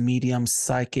channelers, mediums,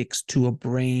 psychics to a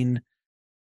brain,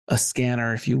 a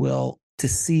scanner, if you will, to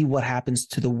see what happens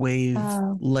to the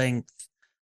wavelength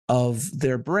of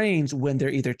their brains when they're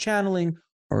either channeling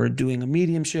or doing a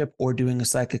mediumship or doing a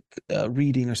psychic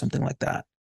reading or something like that?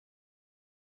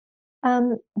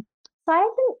 So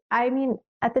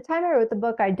at the time I wrote the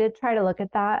book, I did try to look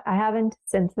at that. I haven't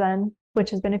since then,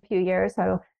 which has been a few years.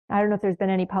 So I don't know if there's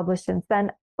been any published since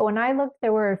then. When I looked,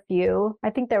 there were a few. I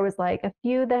think there was like a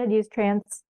few that had used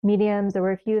trance mediums. There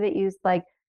were a few that used like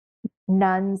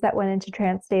nuns that went into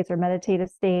trance states or meditative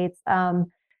states.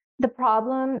 The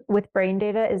problem with brain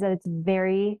data is that it's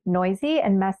very noisy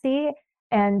and messy,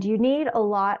 and you need a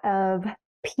lot of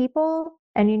people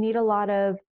and you need a lot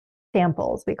of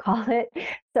samples, we call it.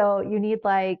 So you need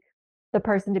like the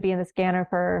person to be in the scanner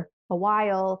for a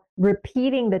while,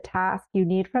 repeating the task you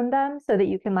need from them so that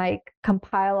you can like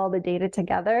compile all the data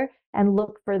together and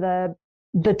look for the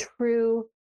true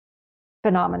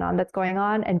phenomenon that's going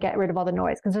on and get rid of all the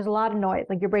noise, because there's a lot of noise.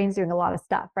 Like your brain's doing a lot of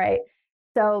stuff, right?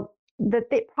 So the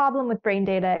problem with brain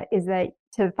data is that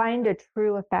to find a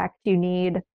true effect, you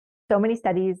need so many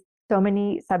studies, so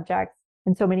many subjects,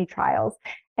 and so many trials.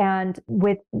 And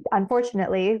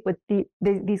unfortunately, with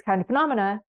these kind of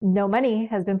phenomena,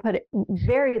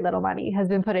 very little money has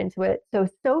been put into it. So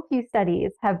few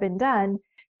studies have been done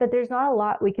that there's not a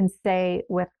lot we can say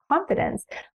with confidence.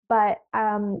 But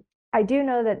I do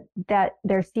know that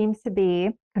there seems to be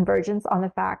convergence on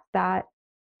the fact that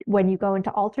when you go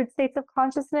into altered states of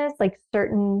consciousness, like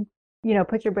certain,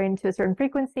 put your brain to a certain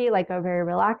frequency, like a very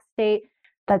relaxed state,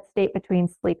 that state between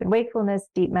sleep and wakefulness,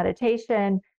 deep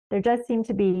meditation, there does seem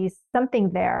to be something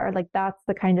there. Like that's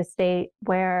the kind of state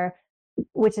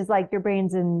which is like your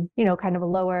brain's in, kind of a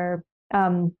lower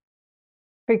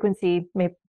frequency.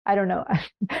 Maybe, I don't know.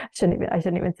 I shouldn't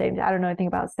even say, I don't know anything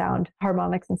about sound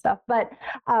harmonics and stuff, but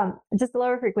just a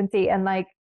lower frequency. And like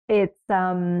it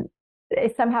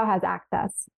somehow has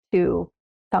access to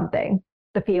something,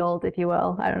 the field, if you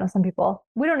will. I don't know. Some people,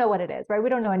 we don't know what it is, right? We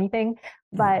don't know anything,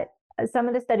 but some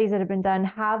of the studies that have been done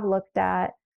have looked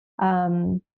at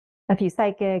a few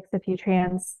psychics, a few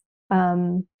trance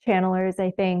channelers,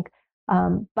 I think.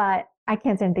 But I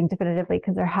can't say anything definitively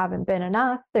because there haven't been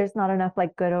enough. There's not enough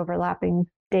like good overlapping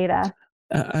data.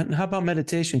 And how about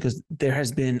meditation? Because there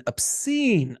has been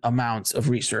obscene amounts of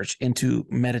research into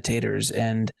meditators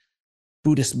and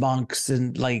Buddhist monks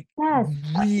and like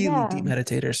really deep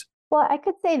meditators. Well, I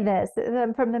could say this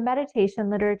from the meditation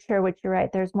literature, which you're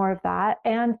right, there's more of that,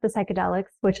 and the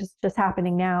psychedelics, which is just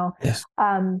happening now. Yes.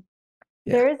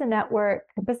 Yeah. There is a network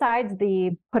besides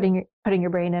the putting your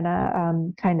brain in a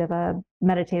kind of a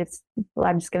meditative. Well,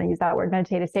 I'm just going to use that word,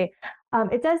 meditative state.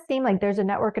 It does seem like there's a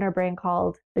network in our brain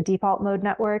called the default mode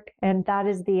network, and that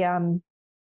is the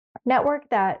network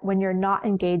that when you're not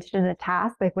engaged in a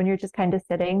task, like when you're just kind of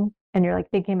sitting and you're like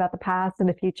thinking about the past and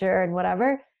the future and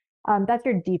whatever, that's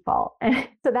your default. And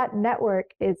so that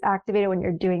network is activated when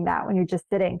you're doing that, when you're just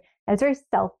sitting. And it's very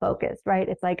self-focused, right?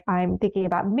 It's like I'm thinking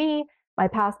about me, my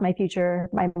past, my future,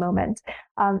 my moment.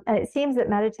 And it seems that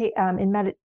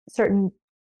certain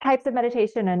types of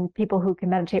meditation and people who can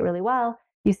meditate really well,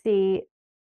 you see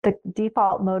the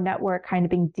default mode network kind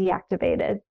of being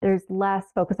deactivated. There's less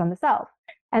focus on the self.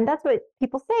 And that's what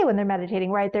people say when they're meditating,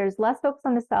 right? There's less focus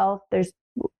on the self. There's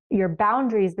your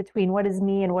boundaries between what is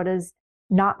me and what is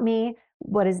not me,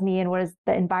 what is me and what is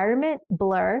the environment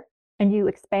blur, and you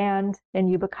expand and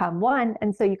you become one.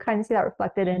 And so you kind of see that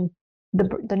reflected in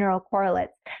the neural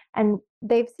correlates. And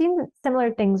they've seen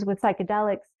similar things with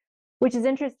psychedelics, which is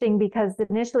interesting because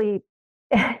initially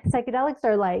psychedelics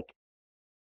are like,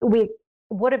 we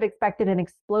would have expected an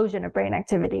explosion of brain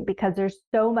activity because there's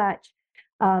so much,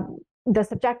 the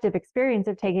subjective experience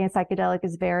of taking a psychedelic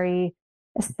is very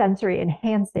sensory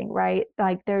enhancing, right?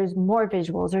 Like there's more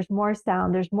visuals, there's more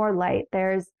sound, there's more light,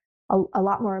 there's a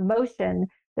lot more emotion,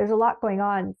 there's a lot going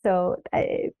on. So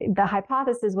the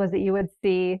hypothesis was that you would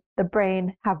see the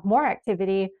brain have more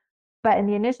activity, but in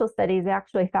the initial studies, they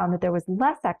actually found that there was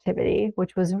less activity,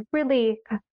 which was really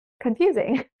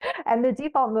confusing. And the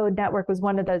default mode network was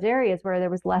one of those areas where there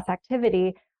was less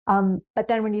activity. But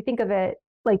then when you think of it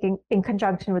like in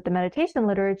conjunction with the meditation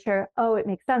literature, oh, it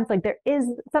makes sense. Like there is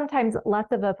sometimes less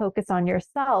of a focus on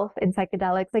yourself in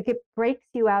psychedelics. Like it breaks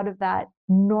you out of that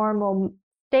normal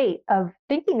state of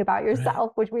thinking about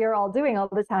yourself, which we are all doing all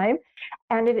the time.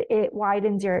 And it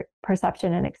widens your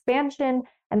perception and expansion.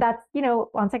 And that's,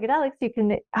 on psychedelics, you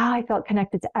can, I felt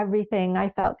connected to everything. I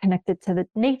felt connected to the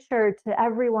nature, to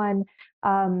everyone.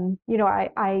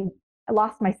 I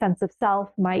lost my sense of self,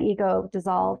 my ego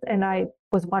dissolved, and I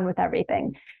was one with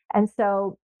everything. And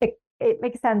so it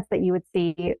makes sense that you would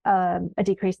see a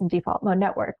decrease in default mode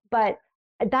network. But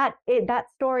that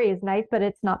story is nice, but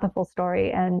it's not the full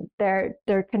story. And they're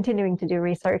continuing to do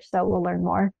research, so we'll learn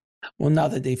more. Well, now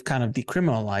that they've kind of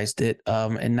decriminalized it,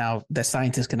 and now that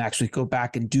scientists can actually go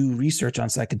back and do research on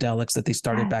psychedelics that they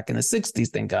started back in the 60s,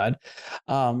 thank God.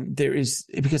 I'm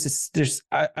fascinated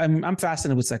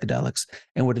with psychedelics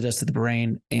and what it does to the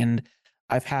brain. And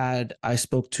I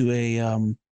spoke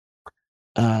to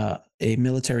a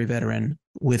military veteran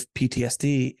with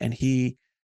PTSD, and he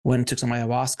went and took some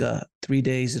ayahuasca 3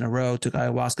 days in a row, took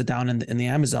ayahuasca down in the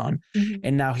Amazon. Mm-hmm.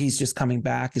 And now he's just coming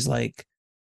back. He's like,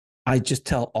 I just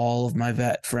tell all of my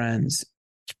vet friends,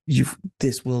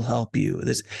 this will help you.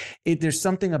 There's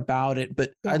something about it,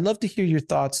 but I'd love to hear your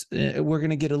thoughts. We're going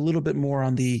to get a little bit more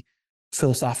on the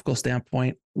philosophical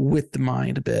standpoint with the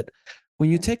mind a bit.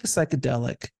 When you take a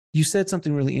psychedelic, you said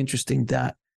something really interesting,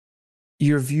 that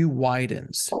your view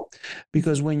widens,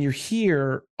 because when you're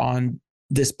here on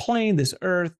this plane, this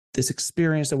earth, this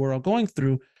experience that we're all going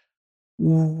through,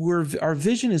 our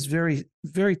vision is very,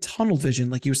 very tunnel vision.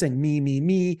 Like you were saying,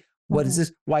 me. What is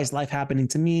this? Why is life happening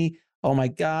to me? Oh my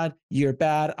God, you're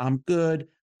bad, I'm good,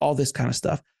 all this kind of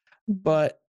stuff.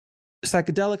 But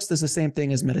psychedelics does the same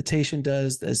thing as meditation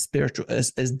does, as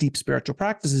deep spiritual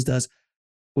practices does,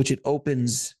 which it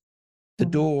opens the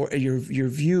door, your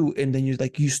view, and then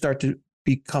you start to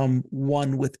become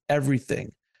one with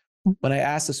everything. When I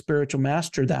ask a spiritual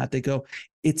master that, they go,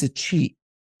 it's a cheat,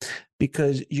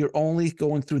 because you're only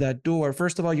going through that door.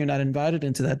 First of all, you're not invited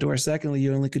into that door. Secondly,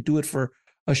 you only could do it for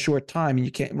a short time, and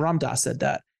you can't. Ram Dass said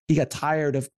that he got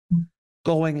tired of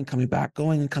going and coming back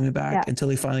until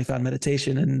he finally found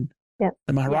meditation and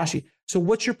the Maharishi. Yeah. So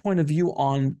what's your point of view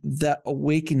on that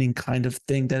awakening kind of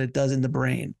thing that it does in the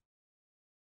brain?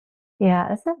 Yeah,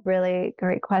 that's a really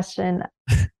great question.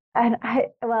 And I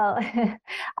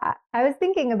was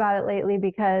thinking about it lately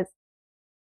because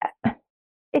I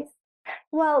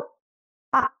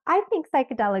think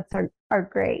psychedelics are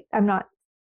great. I'm not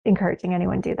encouraging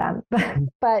anyone to do them,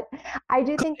 but I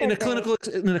do think in a clinical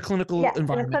environment, in a clinical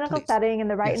setting, in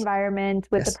the right environment,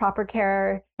 with the proper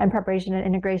care and preparation and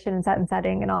integration and set and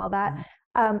setting and all that.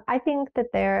 I think that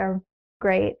they're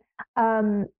great.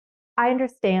 I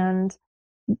understand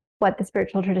what the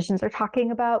spiritual traditions are talking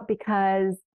about,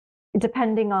 because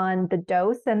depending on the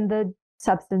dose and the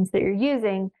substance that you're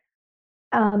using,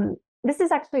 this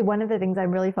is actually one of the things I'm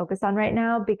really focused on right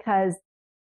now, because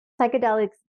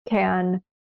psychedelics can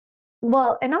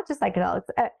well, and not just psychedelics,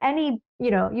 any,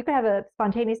 you could have a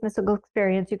spontaneous mystical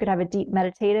experience. You could have a deep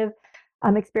meditative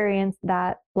experience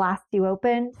that blasts you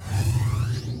open.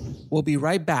 We'll be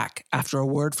right back after a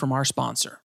word from our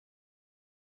sponsor.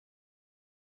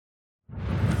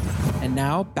 And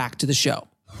now back to the show.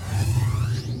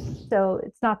 So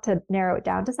it's not to narrow it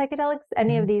down to psychedelics.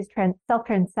 Any of these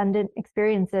self-transcendent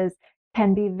experiences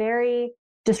can be very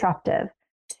disruptive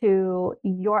to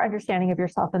your understanding of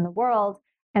yourself in the world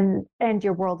and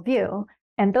your worldview.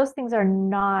 And those things are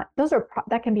not,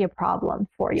 that can be a problem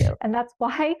for you. And that's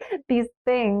why these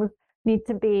things need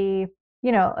to be,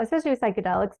 especially with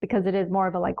psychedelics, because it is more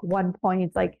of a like 1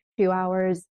 point, like 2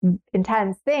 hours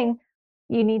intense thing.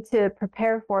 You need to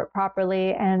prepare for it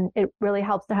properly. And it really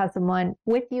helps to have someone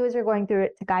with you as you're going through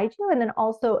it to guide you. And then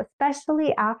also,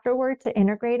 especially afterward, to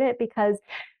integrate it, because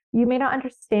you may not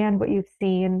understand what you've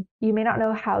seen. You may not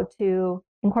know how to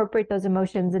incorporate those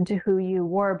emotions into who you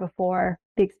were before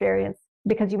the experience,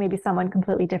 because you may be someone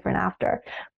completely different after.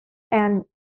 And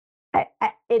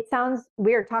it sounds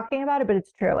weird talking about it, but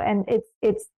it's true. And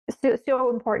it's so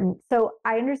important. So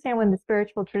I understand when the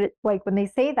spiritual, like when they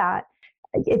say that,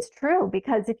 it's true,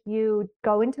 because if you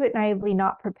go into it naively,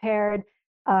 not prepared,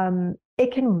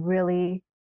 it can really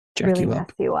mess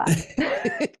you up.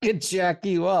 It can jack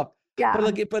you up. Yeah.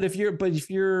 But if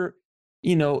you're,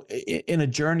 in a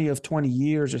journey of 20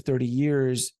 years or 30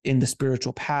 years in the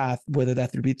spiritual path, whether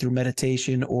that be through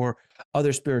meditation or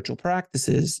other spiritual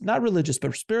practices, not religious,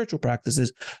 but spiritual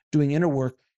practices, doing inner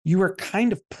work, you are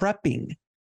kind of prepping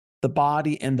the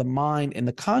body and the mind and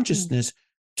the consciousness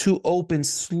to open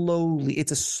slowly.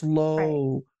 It's a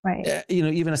slow, right.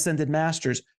 Even ascended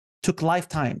masters took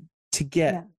lifetime to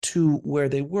get to where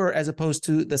they were, as opposed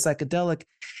to the psychedelic.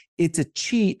 It's a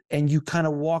cheat, and you kind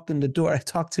of walk in the door. I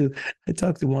talked to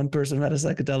one person who had a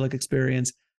psychedelic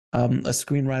experience, a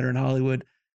screenwriter in Hollywood,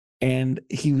 and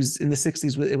he was in the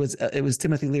 60s. It was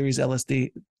Timothy Leary's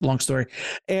LSD. Long story,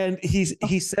 and he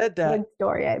said that. Good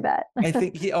story, I bet. I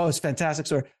think it's a fantastic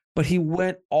story. But he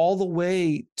went all the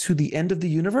way to the end of the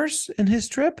universe in his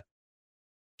trip.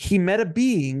 He met a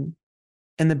being,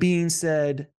 and the being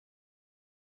said,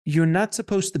 "You're not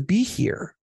supposed to be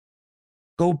here.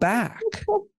 Go back."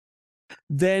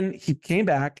 Then he came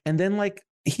back, and then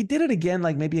he did it again,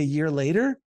 maybe a year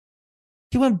later.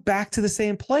 He went back to the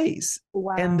same place.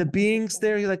 Wow. And the being's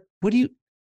there. You're like, "What do you?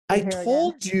 I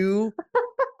told you,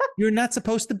 you're not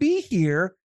supposed to be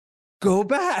here. Go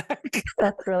back."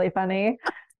 That's really funny.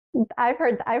 I've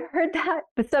heard that.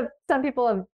 But some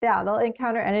people they'll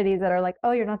encounter entities that are like,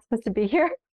 "Oh, you're not supposed to be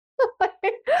here,"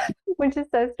 which is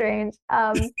so strange.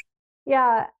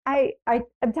 Yeah,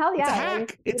 I'm telling you, it's a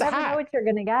hack. You never know what you're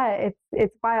gonna get.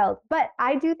 It's wild, but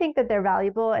I do think that they're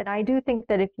valuable, and I do think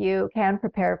that if you can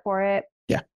prepare for it,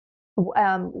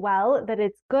 that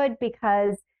it's good,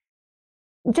 because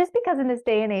in this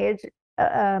day and age,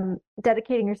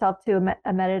 dedicating yourself to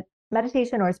a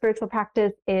meditation or a spiritual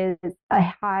practice is a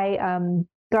high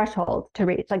threshold to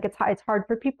reach. It's hard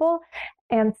for people,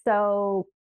 and so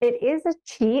it is a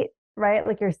cheat, right?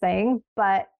 Like you're saying,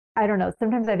 but I don't know.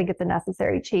 Sometimes I think it's a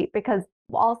necessary cheat, because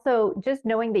also just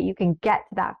knowing that you can get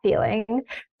to that feeling,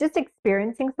 just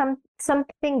experiencing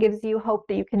something gives you hope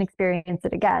that you can experience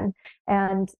it again.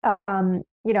 And,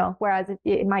 whereas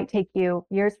it might take you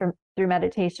years through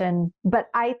meditation, but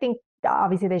I think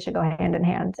obviously they should go hand in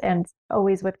hand and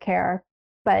always with care.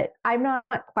 But I'm not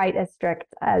quite as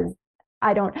strict as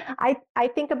I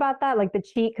think about that, like the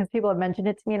cheat, because people have mentioned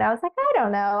it to me, and I was like, I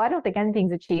don't know. I don't think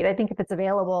anything's a cheat. I think if it's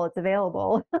available, it's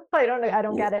available. I don't know. I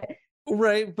don't get it.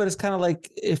 Right. But it's kind of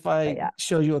like if I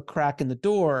show you a crack in the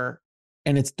door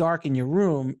and it's dark in your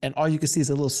room and all you can see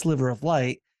is a little sliver of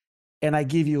light, and I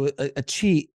give you a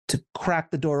cheat to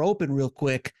crack the door open real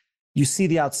quick, you see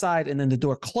the outside, and then the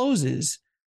door closes,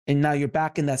 and now you're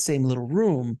back in that same little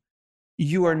room.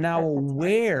 You are now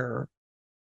aware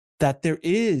that there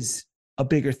is a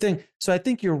bigger thing. So I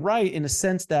think you're right in a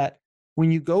sense that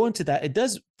when you go into that, it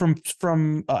does from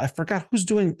I forgot who's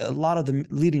doing a lot of the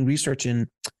leading research in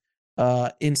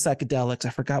psychedelics. I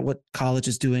forgot what college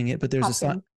is doing it, but there's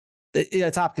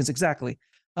it's Hopkins, exactly.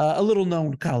 A little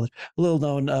known college, a little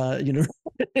known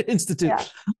institute.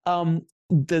 Yeah.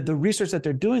 The research that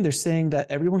they're doing, they're saying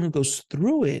that everyone who goes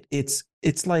through it, it's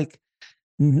like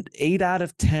 8 out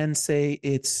of 10 say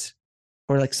it's,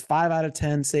 or like 5 out of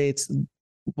 10 say it's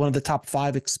one of the top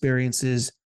 5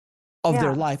 experiences of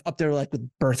their life, up there like with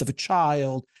birth of a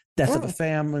child, death of a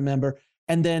family member,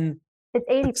 and then it's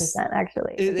 80%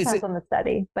 actually. It depends on the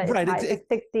study, but it's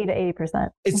 60 to 80%.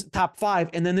 It's top 5,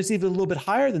 and then there's even a little bit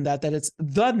higher than that. That it's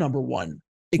the number one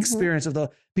experience of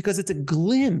because it's a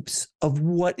glimpse of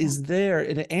what is there,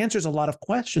 and it answers a lot of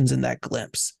questions in that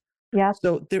glimpse. Yeah.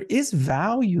 So there is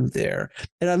value there.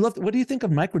 And I love, what do you think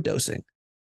of microdosing?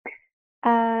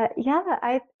 I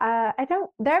don't,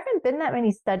 there haven't been that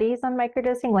many studies on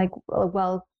microdosing, like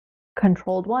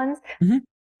well-controlled ones. Mm-hmm.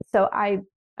 So I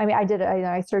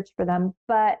searched for them,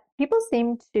 but people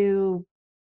seem to,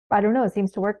 I don't know, it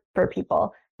seems to work for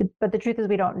people. But the truth is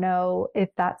we don't know if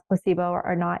that's placebo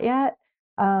or not yet.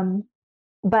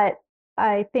 But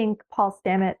I think Paul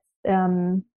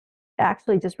Stamets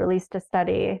actually just released a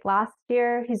study last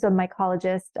year. He's a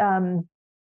mycologist, and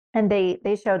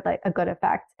they showed like a good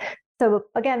effect. So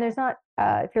again, there's not,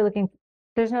 if you're looking,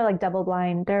 there's no like double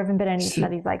blind. There haven't been any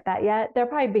studies like that yet. They're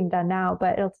probably being done now,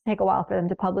 but it'll take a while for them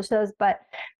to publish those. But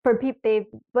for people,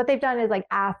 what they've done is like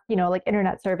ask, like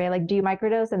internet survey, like, do you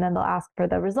microdose? And then they'll ask for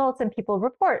the results, and people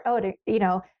report, oh, it,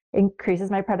 increases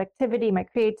my productivity, my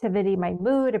creativity, my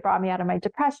mood. It brought me out of my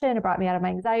depression. It brought me out of my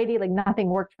anxiety. Like nothing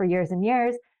worked for years and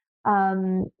years.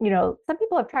 Some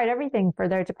people have tried everything for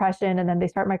their depression, and then they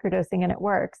start microdosing and it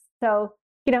works. So,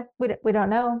 we don't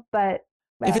know, but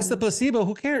if it's the placebo,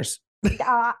 who cares?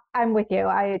 I'm with you.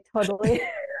 I totally.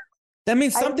 That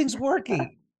means something's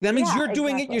working. That means you're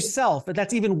doing it yourself, but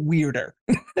that's even weirder.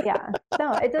 Yeah.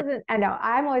 No, it doesn't. I know.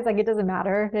 I'm always like, it doesn't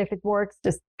matter if it works,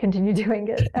 just continue doing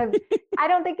it. I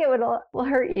don't think it will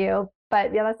hurt you,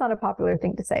 but yeah, that's not a popular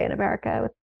thing to say in America.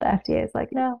 The FDA is like,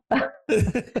 no.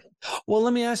 Well,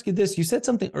 let me ask you this. You said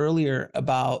something earlier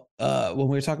about when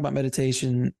we were talking about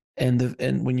meditation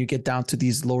and when you get down to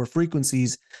these lower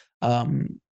frequencies,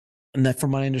 and that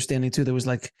from my understanding too, there was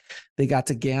like, they got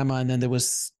to gamma, and then there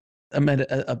was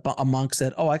a monk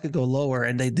said, oh, I could go lower.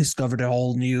 And they discovered a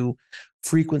whole new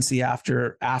frequency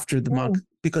after the monk,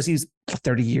 because he's a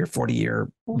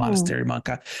 40-year monastery monk.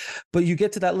 But you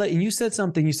get to that and you said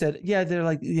something, you said, yeah, they're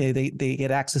like, yeah, they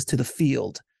get access to the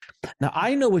field. Now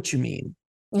I know what you mean.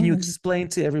 Can you explain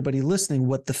to everybody listening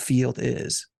what the field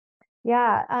is?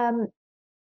 Yeah.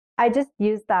 I just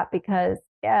used that because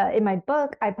in my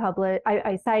book, I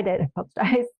cited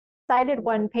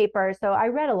one paper. So I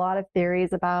read a lot of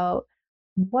theories about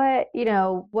what's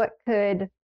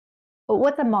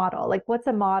a model, like what's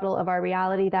a model of our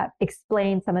reality that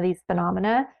explains some of these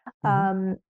phenomena,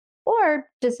 or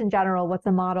just in general, what's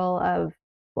a model of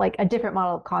like a different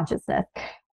model of consciousness,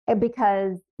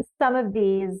 because some of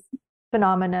these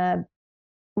phenomena,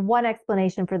 one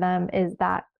explanation for them is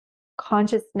that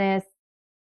consciousness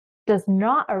does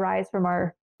not arise from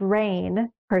our brain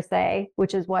per se,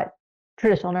 which is what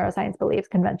traditional neuroscience believes,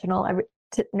 conventional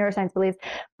neuroscience believes,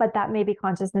 but that maybe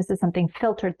consciousness is something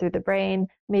filtered through the brain.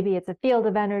 Maybe it's a field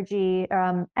of energy.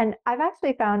 And I've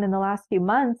actually found in the last few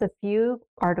months, a few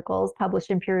articles published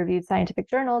in peer-reviewed scientific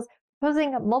journals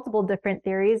proposing multiple different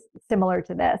theories similar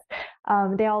to this.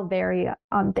 They all vary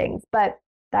on things, but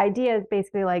the idea is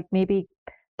basically like maybe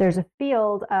there's a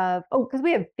field of, because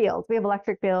we have fields, we have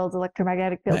electric fields,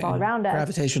 electromagnetic fields all around us.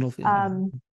 Gravitational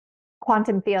field.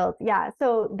 Quantum fields. Yeah.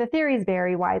 So the theories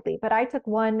vary widely, but I took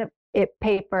one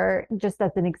paper just as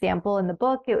an example in the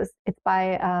book. It's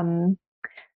by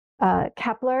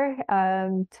Kepler.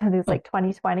 So it was like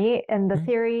 2020. And the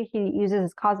theory he uses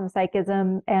is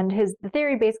cosmopsychism. And the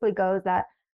theory basically goes that,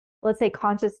 let's say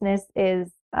consciousness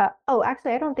is,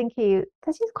 actually, I don't think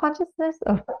does he use consciousness?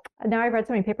 Oh, now I've read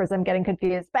so many papers, I'm getting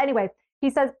confused. But anyway,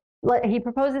 he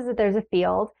proposes that there's a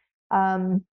field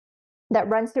that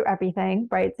runs through everything,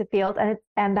 right? It's a field,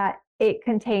 and that it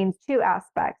contains two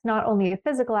aspects, not only a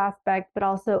physical aspect, but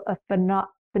also a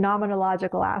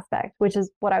phenomenological aspect, which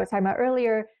is what I was talking about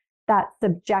earlier, that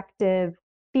subjective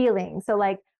feeling. So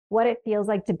like what it feels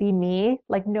like to be me,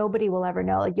 like nobody will ever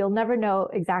know. Like you'll never know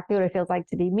exactly what it feels like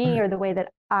to be me, or the way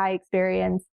that I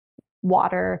experience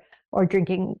water or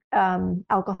drinking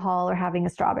alcohol or having a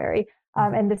strawberry.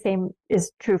 And the same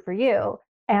is true for you.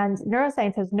 And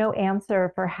neuroscience has no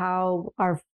answer for how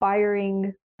our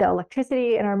firing the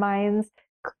electricity in our minds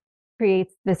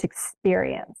creates this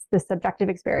experience, this subjective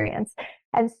experience.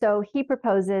 And so he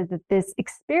proposes that this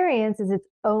experience is its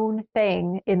own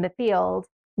thing in the field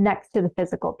next to the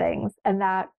physical things, and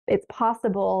that it's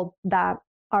possible that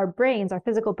our brains, our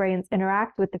physical brains,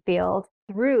 interact with the field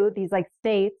through these like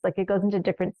states, like it goes into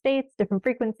different states, different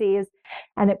frequencies,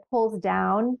 and it pulls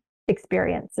down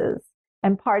experiences.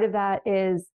 And part of that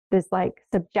is this like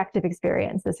subjective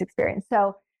experience, this experience.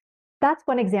 So that's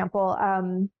one example.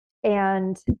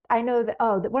 And I know that,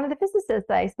 one of the physicists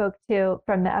that I spoke to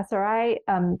from the SRI,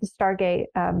 the Stargate,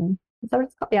 is that what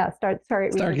it's called? Yeah,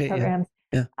 Stargate research programs.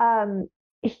 Yeah.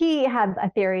 he had a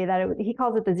theory that he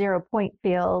calls it the 0 point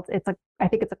field. I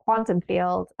think it's a quantum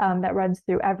field that runs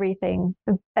through everything.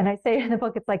 And I say in the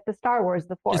book, it's like the Star Wars,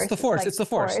 the Force. It's the Force. Like it's the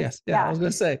Force. Yes. Yeah. Yeah. I was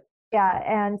going to say. Yeah.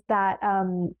 And that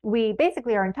we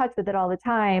basically are in touch with it all the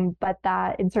time, but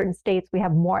that in certain states we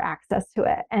have more access to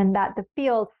it, and that the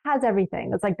field has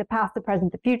everything. It's like the past, the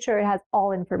present, the future. It has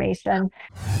all information.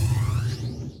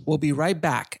 We'll be right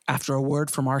back after a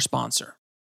word from our sponsor.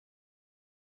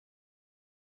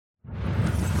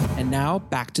 And now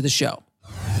back to the show.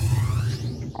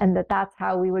 And that's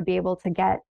how we would be able to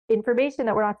get information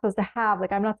that we're not supposed to have.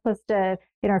 Like, I'm not supposed to,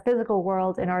 in our physical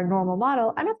world, in our normal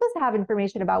model, I'm not supposed to have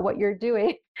information about what you're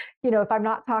doing, if I'm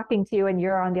not talking to you and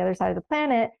you're on the other side of the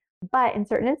planet. But in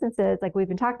certain instances, like we've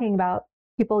been talking about,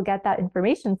 people get that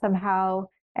information somehow.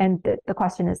 And the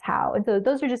question is how. And so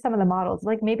those are just some of the models.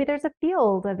 Like maybe there's a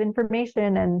field of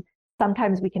information and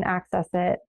sometimes we can access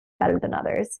it better than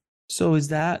others. So is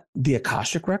that the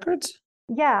Akashic records?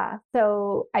 Yeah.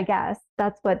 So I guess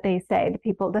that's what they say.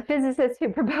 The physicists who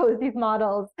propose these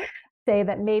models say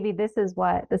that maybe this is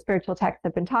what the spiritual texts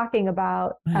have been talking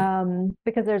about,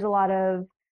 because there's a lot of,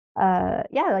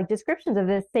 like descriptions of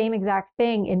this same exact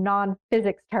thing in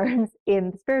non-physics terms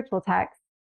in the spiritual texts.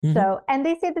 Mm-hmm. So, and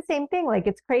they say the same thing. Like,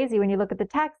 it's crazy when you look at the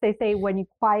text, they say when you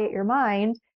quiet your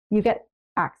mind, you get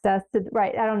access to,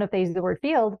 right? I don't know if they use the word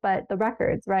field, but the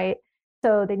records, right?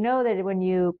 So they know that when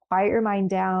you quiet your mind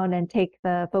down and take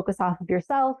the focus off of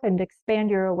yourself and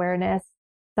expand your awareness,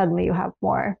 suddenly you have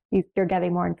more, you're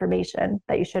getting more information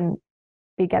that you shouldn't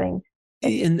be getting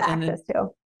access to.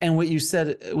 And what you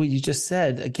just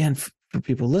said, again, for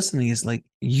people listening, is like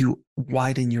you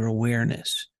widen your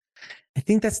awareness. I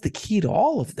think that's the key to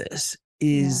all of this,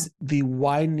 is the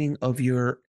widening of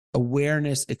your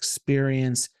awareness,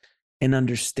 experience, and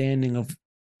understanding of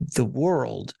the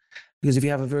world. Because if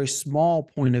you have a very small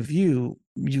point of view,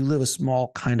 you live a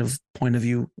small kind of point of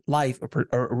view life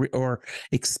or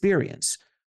experience.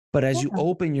 But as you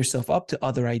open yourself up to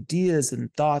other ideas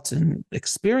and thoughts and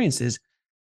experiences,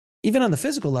 even on the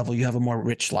physical level, you have a more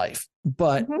rich life.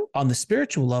 But on the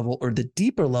spiritual level or the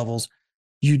deeper levels,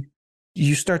 you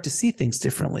start to see things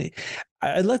differently.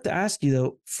 I'd like to ask you,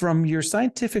 though, from your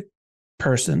scientific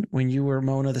person, when you were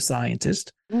Mona the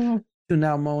scientist, to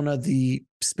now Mona the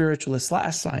spiritualist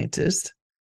 / scientist,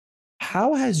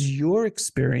 how has your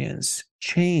experience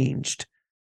changed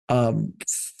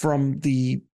from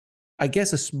the, I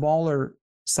guess, a smaller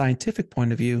scientific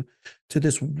point of view to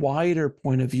this wider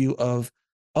point of view of,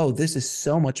 oh, this is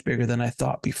so much bigger than I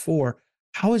thought before?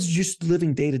 How has just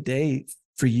living day to day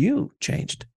for you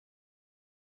changed?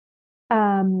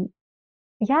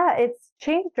 It's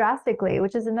changed drastically,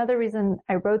 which is another reason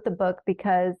I wrote the book,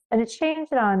 and it's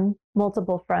changed on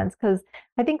multiple fronts. Because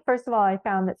I think, first of all, I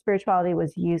found that spirituality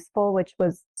was useful, which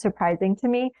was surprising to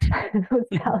me. It was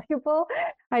valuable.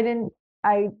 The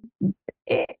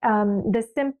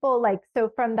simple, so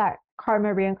from that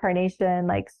karma reincarnation,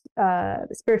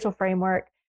 spiritual framework,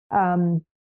 I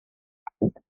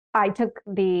took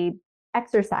the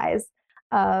exercise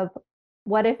of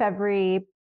what if every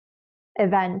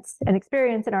event and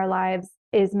experience in our lives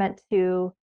is meant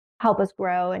to help us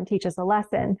grow and teach us a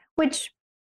lesson, which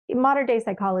modern day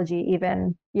psychology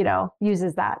even,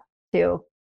 uses that to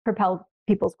propel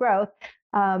people's growth.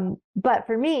 But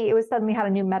for me, it was suddenly had a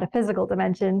new metaphysical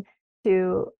dimension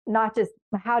to not just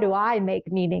how do I make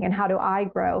meaning and how do I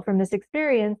grow from this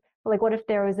experience, but like, what if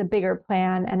there was a bigger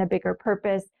plan and a bigger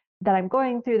purpose that I'm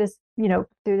going through this,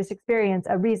 through this experience,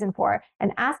 a reason for.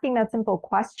 And asking that simple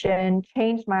question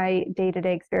changed my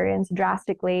day-to-day experience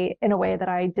drastically in a way that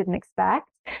I didn't expect.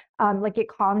 It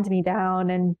calmed me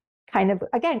down and kind of,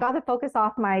 again, got the focus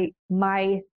off my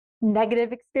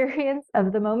negative experience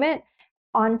of the moment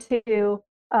onto,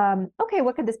 okay,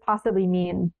 what could this possibly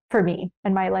mean for me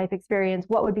and my life experience?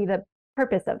 What would be the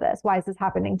purpose of this? Why is this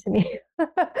happening to me?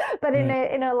 But in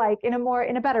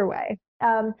a better way.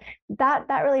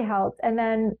 That really helped. And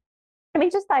then,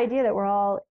 just the idea that we're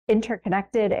all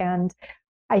interconnected. And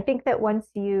I think that once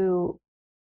you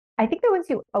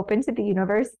open to the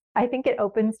universe, I think it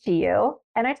opens to you.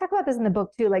 And I talk about this in the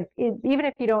book too. Even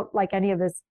if you don't like any of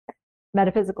this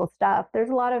metaphysical stuff, there's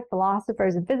a lot of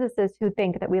philosophers and physicists who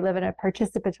think that we live in a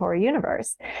participatory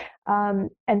universe.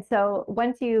 And so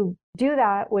once you do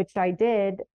that, which I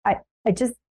did, I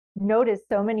just noticed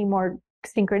so many more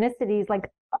synchronicities,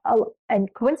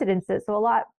 and coincidences. So a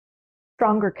lot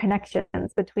stronger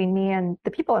connections between me and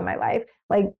the people in my life,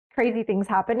 like crazy things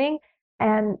happening.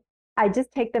 And I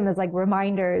just take them as like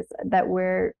reminders that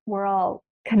we're all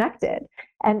connected,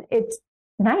 and it's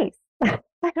nice. I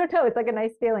don't know. It's like a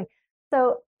nice feeling.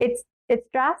 So it's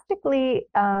drastically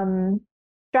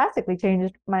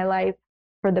changed my life.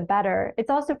 for the better. It's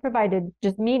also provided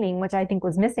just meaning, which I think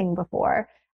was missing before.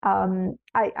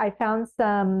 I found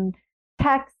some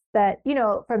texts that,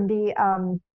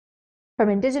 from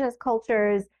indigenous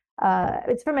cultures.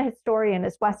 It's from a historian,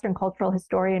 this Western cultural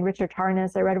historian, Richard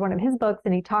Tarnas. I read one of his books,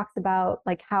 and he talks about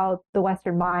like how the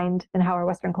Western mind and how our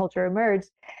Western culture emerged.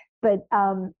 But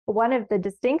one of the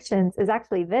distinctions is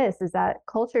actually is that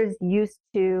cultures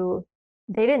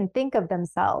they didn't think of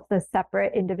themselves as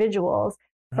separate individuals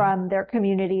from their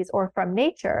communities or from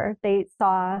nature.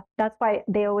 That's why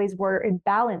they always were in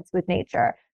balance with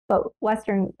nature. But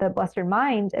the Western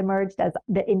mind emerged as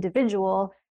the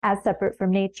individual, as separate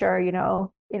from nature, in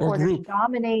order to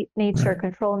dominate nature,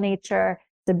 control nature,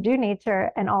 subdue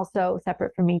nature, and also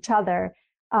separate from each other.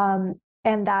 And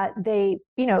that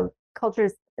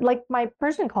cultures like my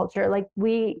Persian culture, like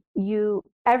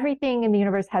everything in the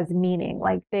universe has meaning.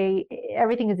 Like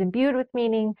everything is imbued with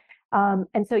meaning.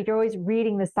 And so you're always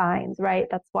reading the signs, right?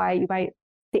 That's why you might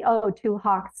see, two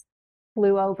hawks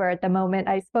flew over at the moment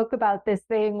I spoke about this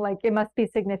thing, like it must be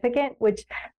significant, which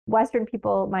Western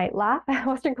people might laugh at,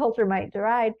 Western culture might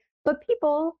deride, but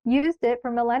people used it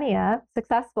for millennia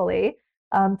successfully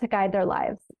to guide their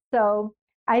lives. So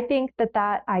I think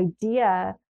that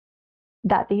idea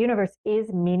that the universe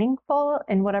is meaningful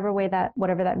in whatever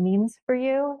that means for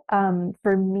you,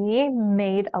 for me,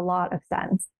 made a lot of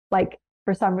sense. Like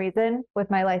for some reason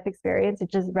with my life experience, it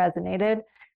just resonated.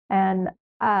 And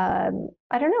I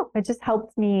don't know, it just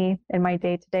helped me in my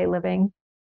day-to-day living.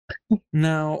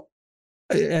 Now,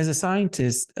 as a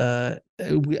scientist,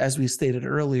 as we stated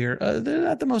earlier, they're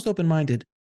not the most open-minded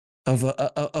of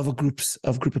a group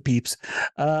of peeps.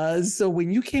 So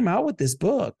when you came out with this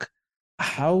book,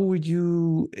 how were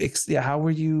you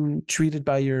treated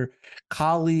by your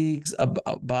colleagues,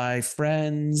 by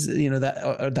friends,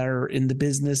 that are in the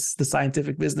business, the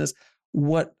scientific business?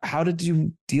 How did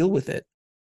you deal with it?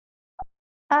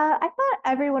 I thought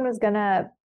everyone was gonna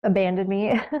abandon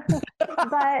me,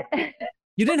 but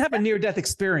you didn't have a near-death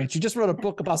experience. You just wrote a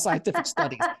book about scientific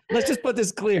studies. Let's just put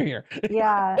this clear here.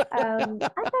 Yeah, I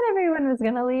thought everyone was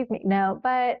gonna leave me. No,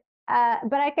 but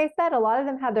like I said, a lot of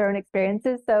them had their own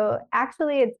experiences. So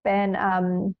actually, it's been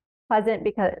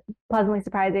pleasantly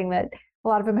surprising that a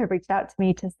lot of them have reached out to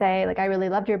me to say, like, I really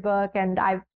loved your book, and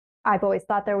I've always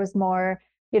thought there was more,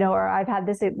 or I've had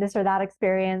this or that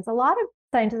experience. A lot of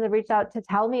scientists have reached out to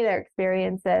tell me their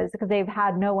experiences because they've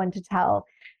had no one to tell.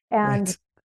 And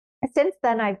since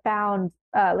then, I found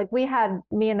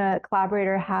me and a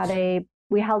collaborator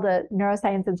we held a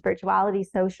neuroscience and spirituality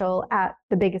social at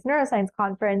the biggest neuroscience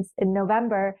conference in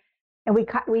November. And we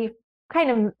kind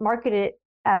of marketed it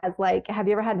as like, have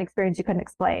you ever had an experience you couldn't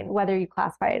explain, whether you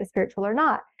classify it as spiritual or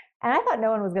not? And I thought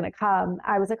no one was going to come.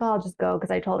 I was like, oh, I'll just go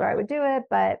because I told her I would do it.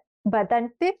 But then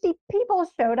 50 people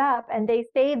showed up and they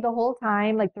stayed the whole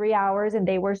time, like 3 hours, and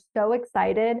they were so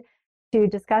excited to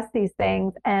discuss these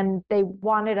things. And they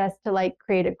wanted us to like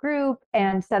create a group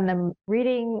and send them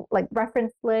reading, like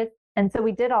reference lists. And so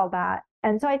we did all that.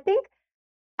 And so I think,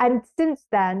 and since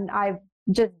then, I've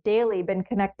just daily been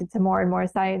connected to more and more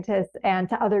scientists and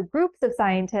to other groups of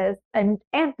scientists and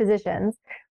physicians,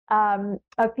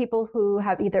 of people who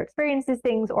have either experienced these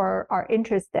things or are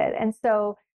interested. And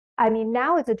so I mean,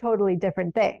 now it's a totally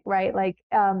different thing, right? Like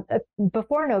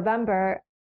before November,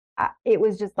 it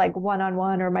was just like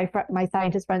one-on-one, or my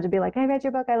scientist friends would be like, I read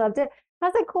your book, I loved it. I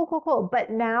was like, cool. But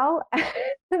now,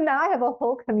 now I have a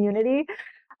whole community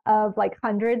of like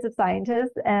hundreds of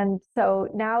scientists. And so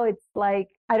now it's like,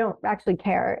 I don't actually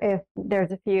care if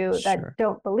there's a few that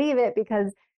don't believe it,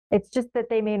 because it's just that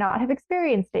they may not have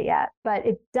experienced it yet, but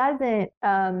it doesn't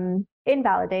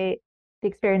invalidate the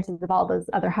experiences of all those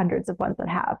other hundreds of ones that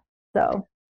have. So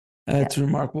that's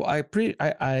remarkable. I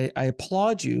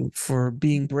applaud you for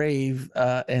being brave,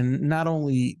 and not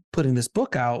only putting this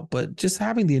book out, but just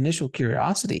having the initial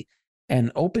curiosity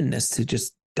and openness to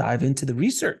just dive into the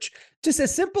research. Just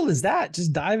as simple as that,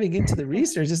 just diving into the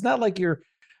research. It's not like you're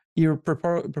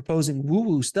proposing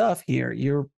woo-woo stuff here.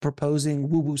 You're proposing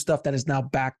woo-woo stuff that is now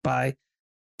backed by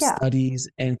studies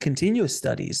and continuous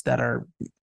studies that are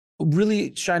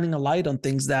really shining a light on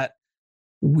things that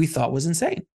we thought was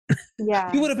insane.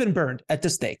 Yeah, you would have been burned at the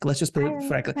stake. Let's just put it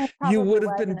frankly. You would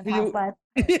have been.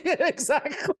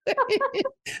 Exactly.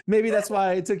 Maybe that's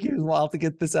why it took you a while to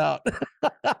get this out.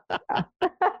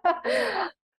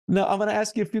 Now, I'm going to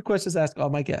ask you a few questions. I ask all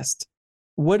my guests.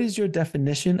 What is your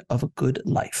definition of a good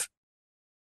life?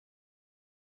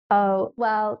 Oh,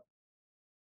 well,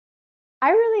 I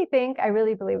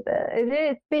really believe that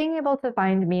it's being able to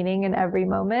find meaning in every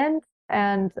moment.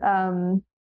 And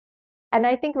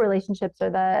I think relationships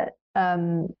are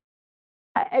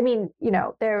I mean,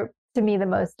 they're to me the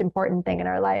most important thing in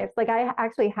our lives. Like I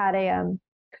actually had a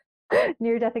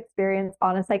near-death experience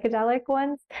on a psychedelic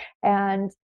once,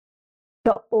 and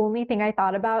the only thing I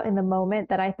thought about in the moment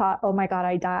that I thought, oh my God,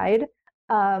 I died,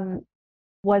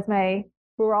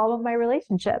 were all of my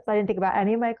relationships. I didn't think about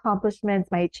any of my accomplishments,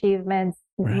 my achievements,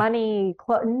 money,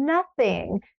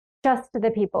 nothing, just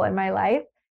the people in my life.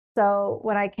 So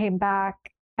when I came back,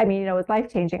 I mean, it was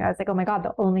life-changing. I was like, oh my God,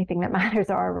 the only thing that matters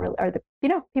are the,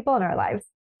 people in our lives.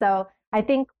 So I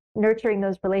think nurturing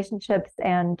those relationships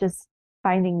and just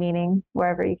finding meaning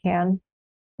wherever you can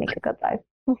make a good life.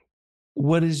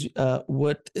 What is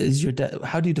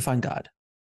how do you define God?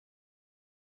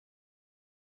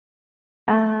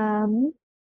 The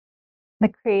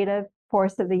creative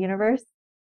force of the universe.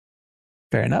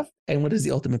 Fair enough. And what is the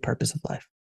ultimate purpose of life?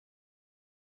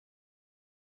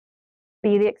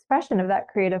 Be the expression of that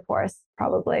creative force,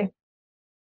 probably.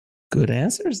 Good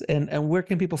answers. And where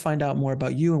can people find out more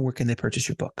about you, and where can they purchase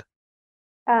your book?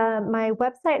 My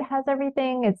website has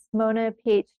everything. It's Mona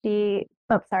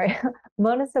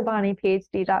Sobhani,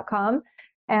 Ph.D.com.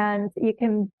 And you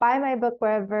can buy my book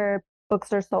wherever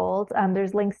books are sold.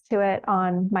 There's links to it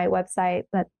on my website.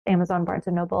 That's Amazon, Barnes &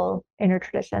 Noble, Inner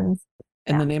Traditions.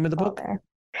 And the name of the book?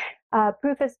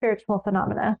 Proof of Spiritual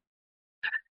Phenomena.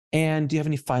 And do you have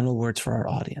any final words for our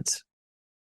audience?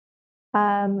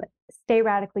 Stay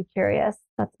radically curious.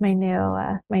 That's my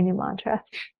new mantra.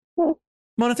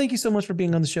 Mona, thank you so much for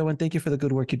being on the show, and thank you for the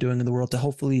good work you're doing in the world to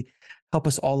hopefully help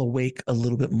us all awake a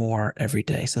little bit more every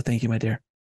day. So thank you, my dear.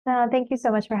 Thank you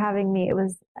so much for having me. It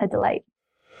was a delight.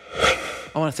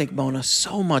 I want to thank Mona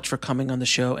so much for coming on the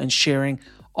show and sharing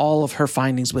all of her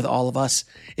findings with all of us.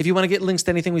 If you want to get links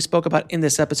to anything we spoke about in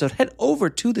this episode, head over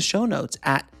to the show notes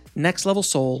at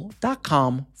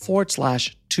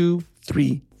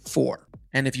nextlevelsoul.com/234.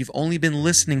 And if you've only been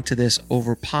listening to this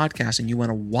over podcast and you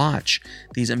want to watch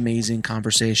these amazing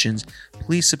conversations,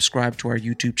 please subscribe to our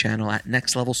YouTube channel at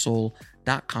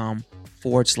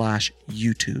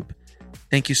nextlevelsoul.com/YouTube.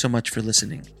 Thank you so much for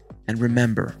listening. And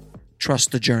remember,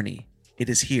 trust the journey. It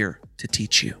is here to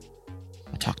teach you.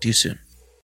 I'll talk to you soon.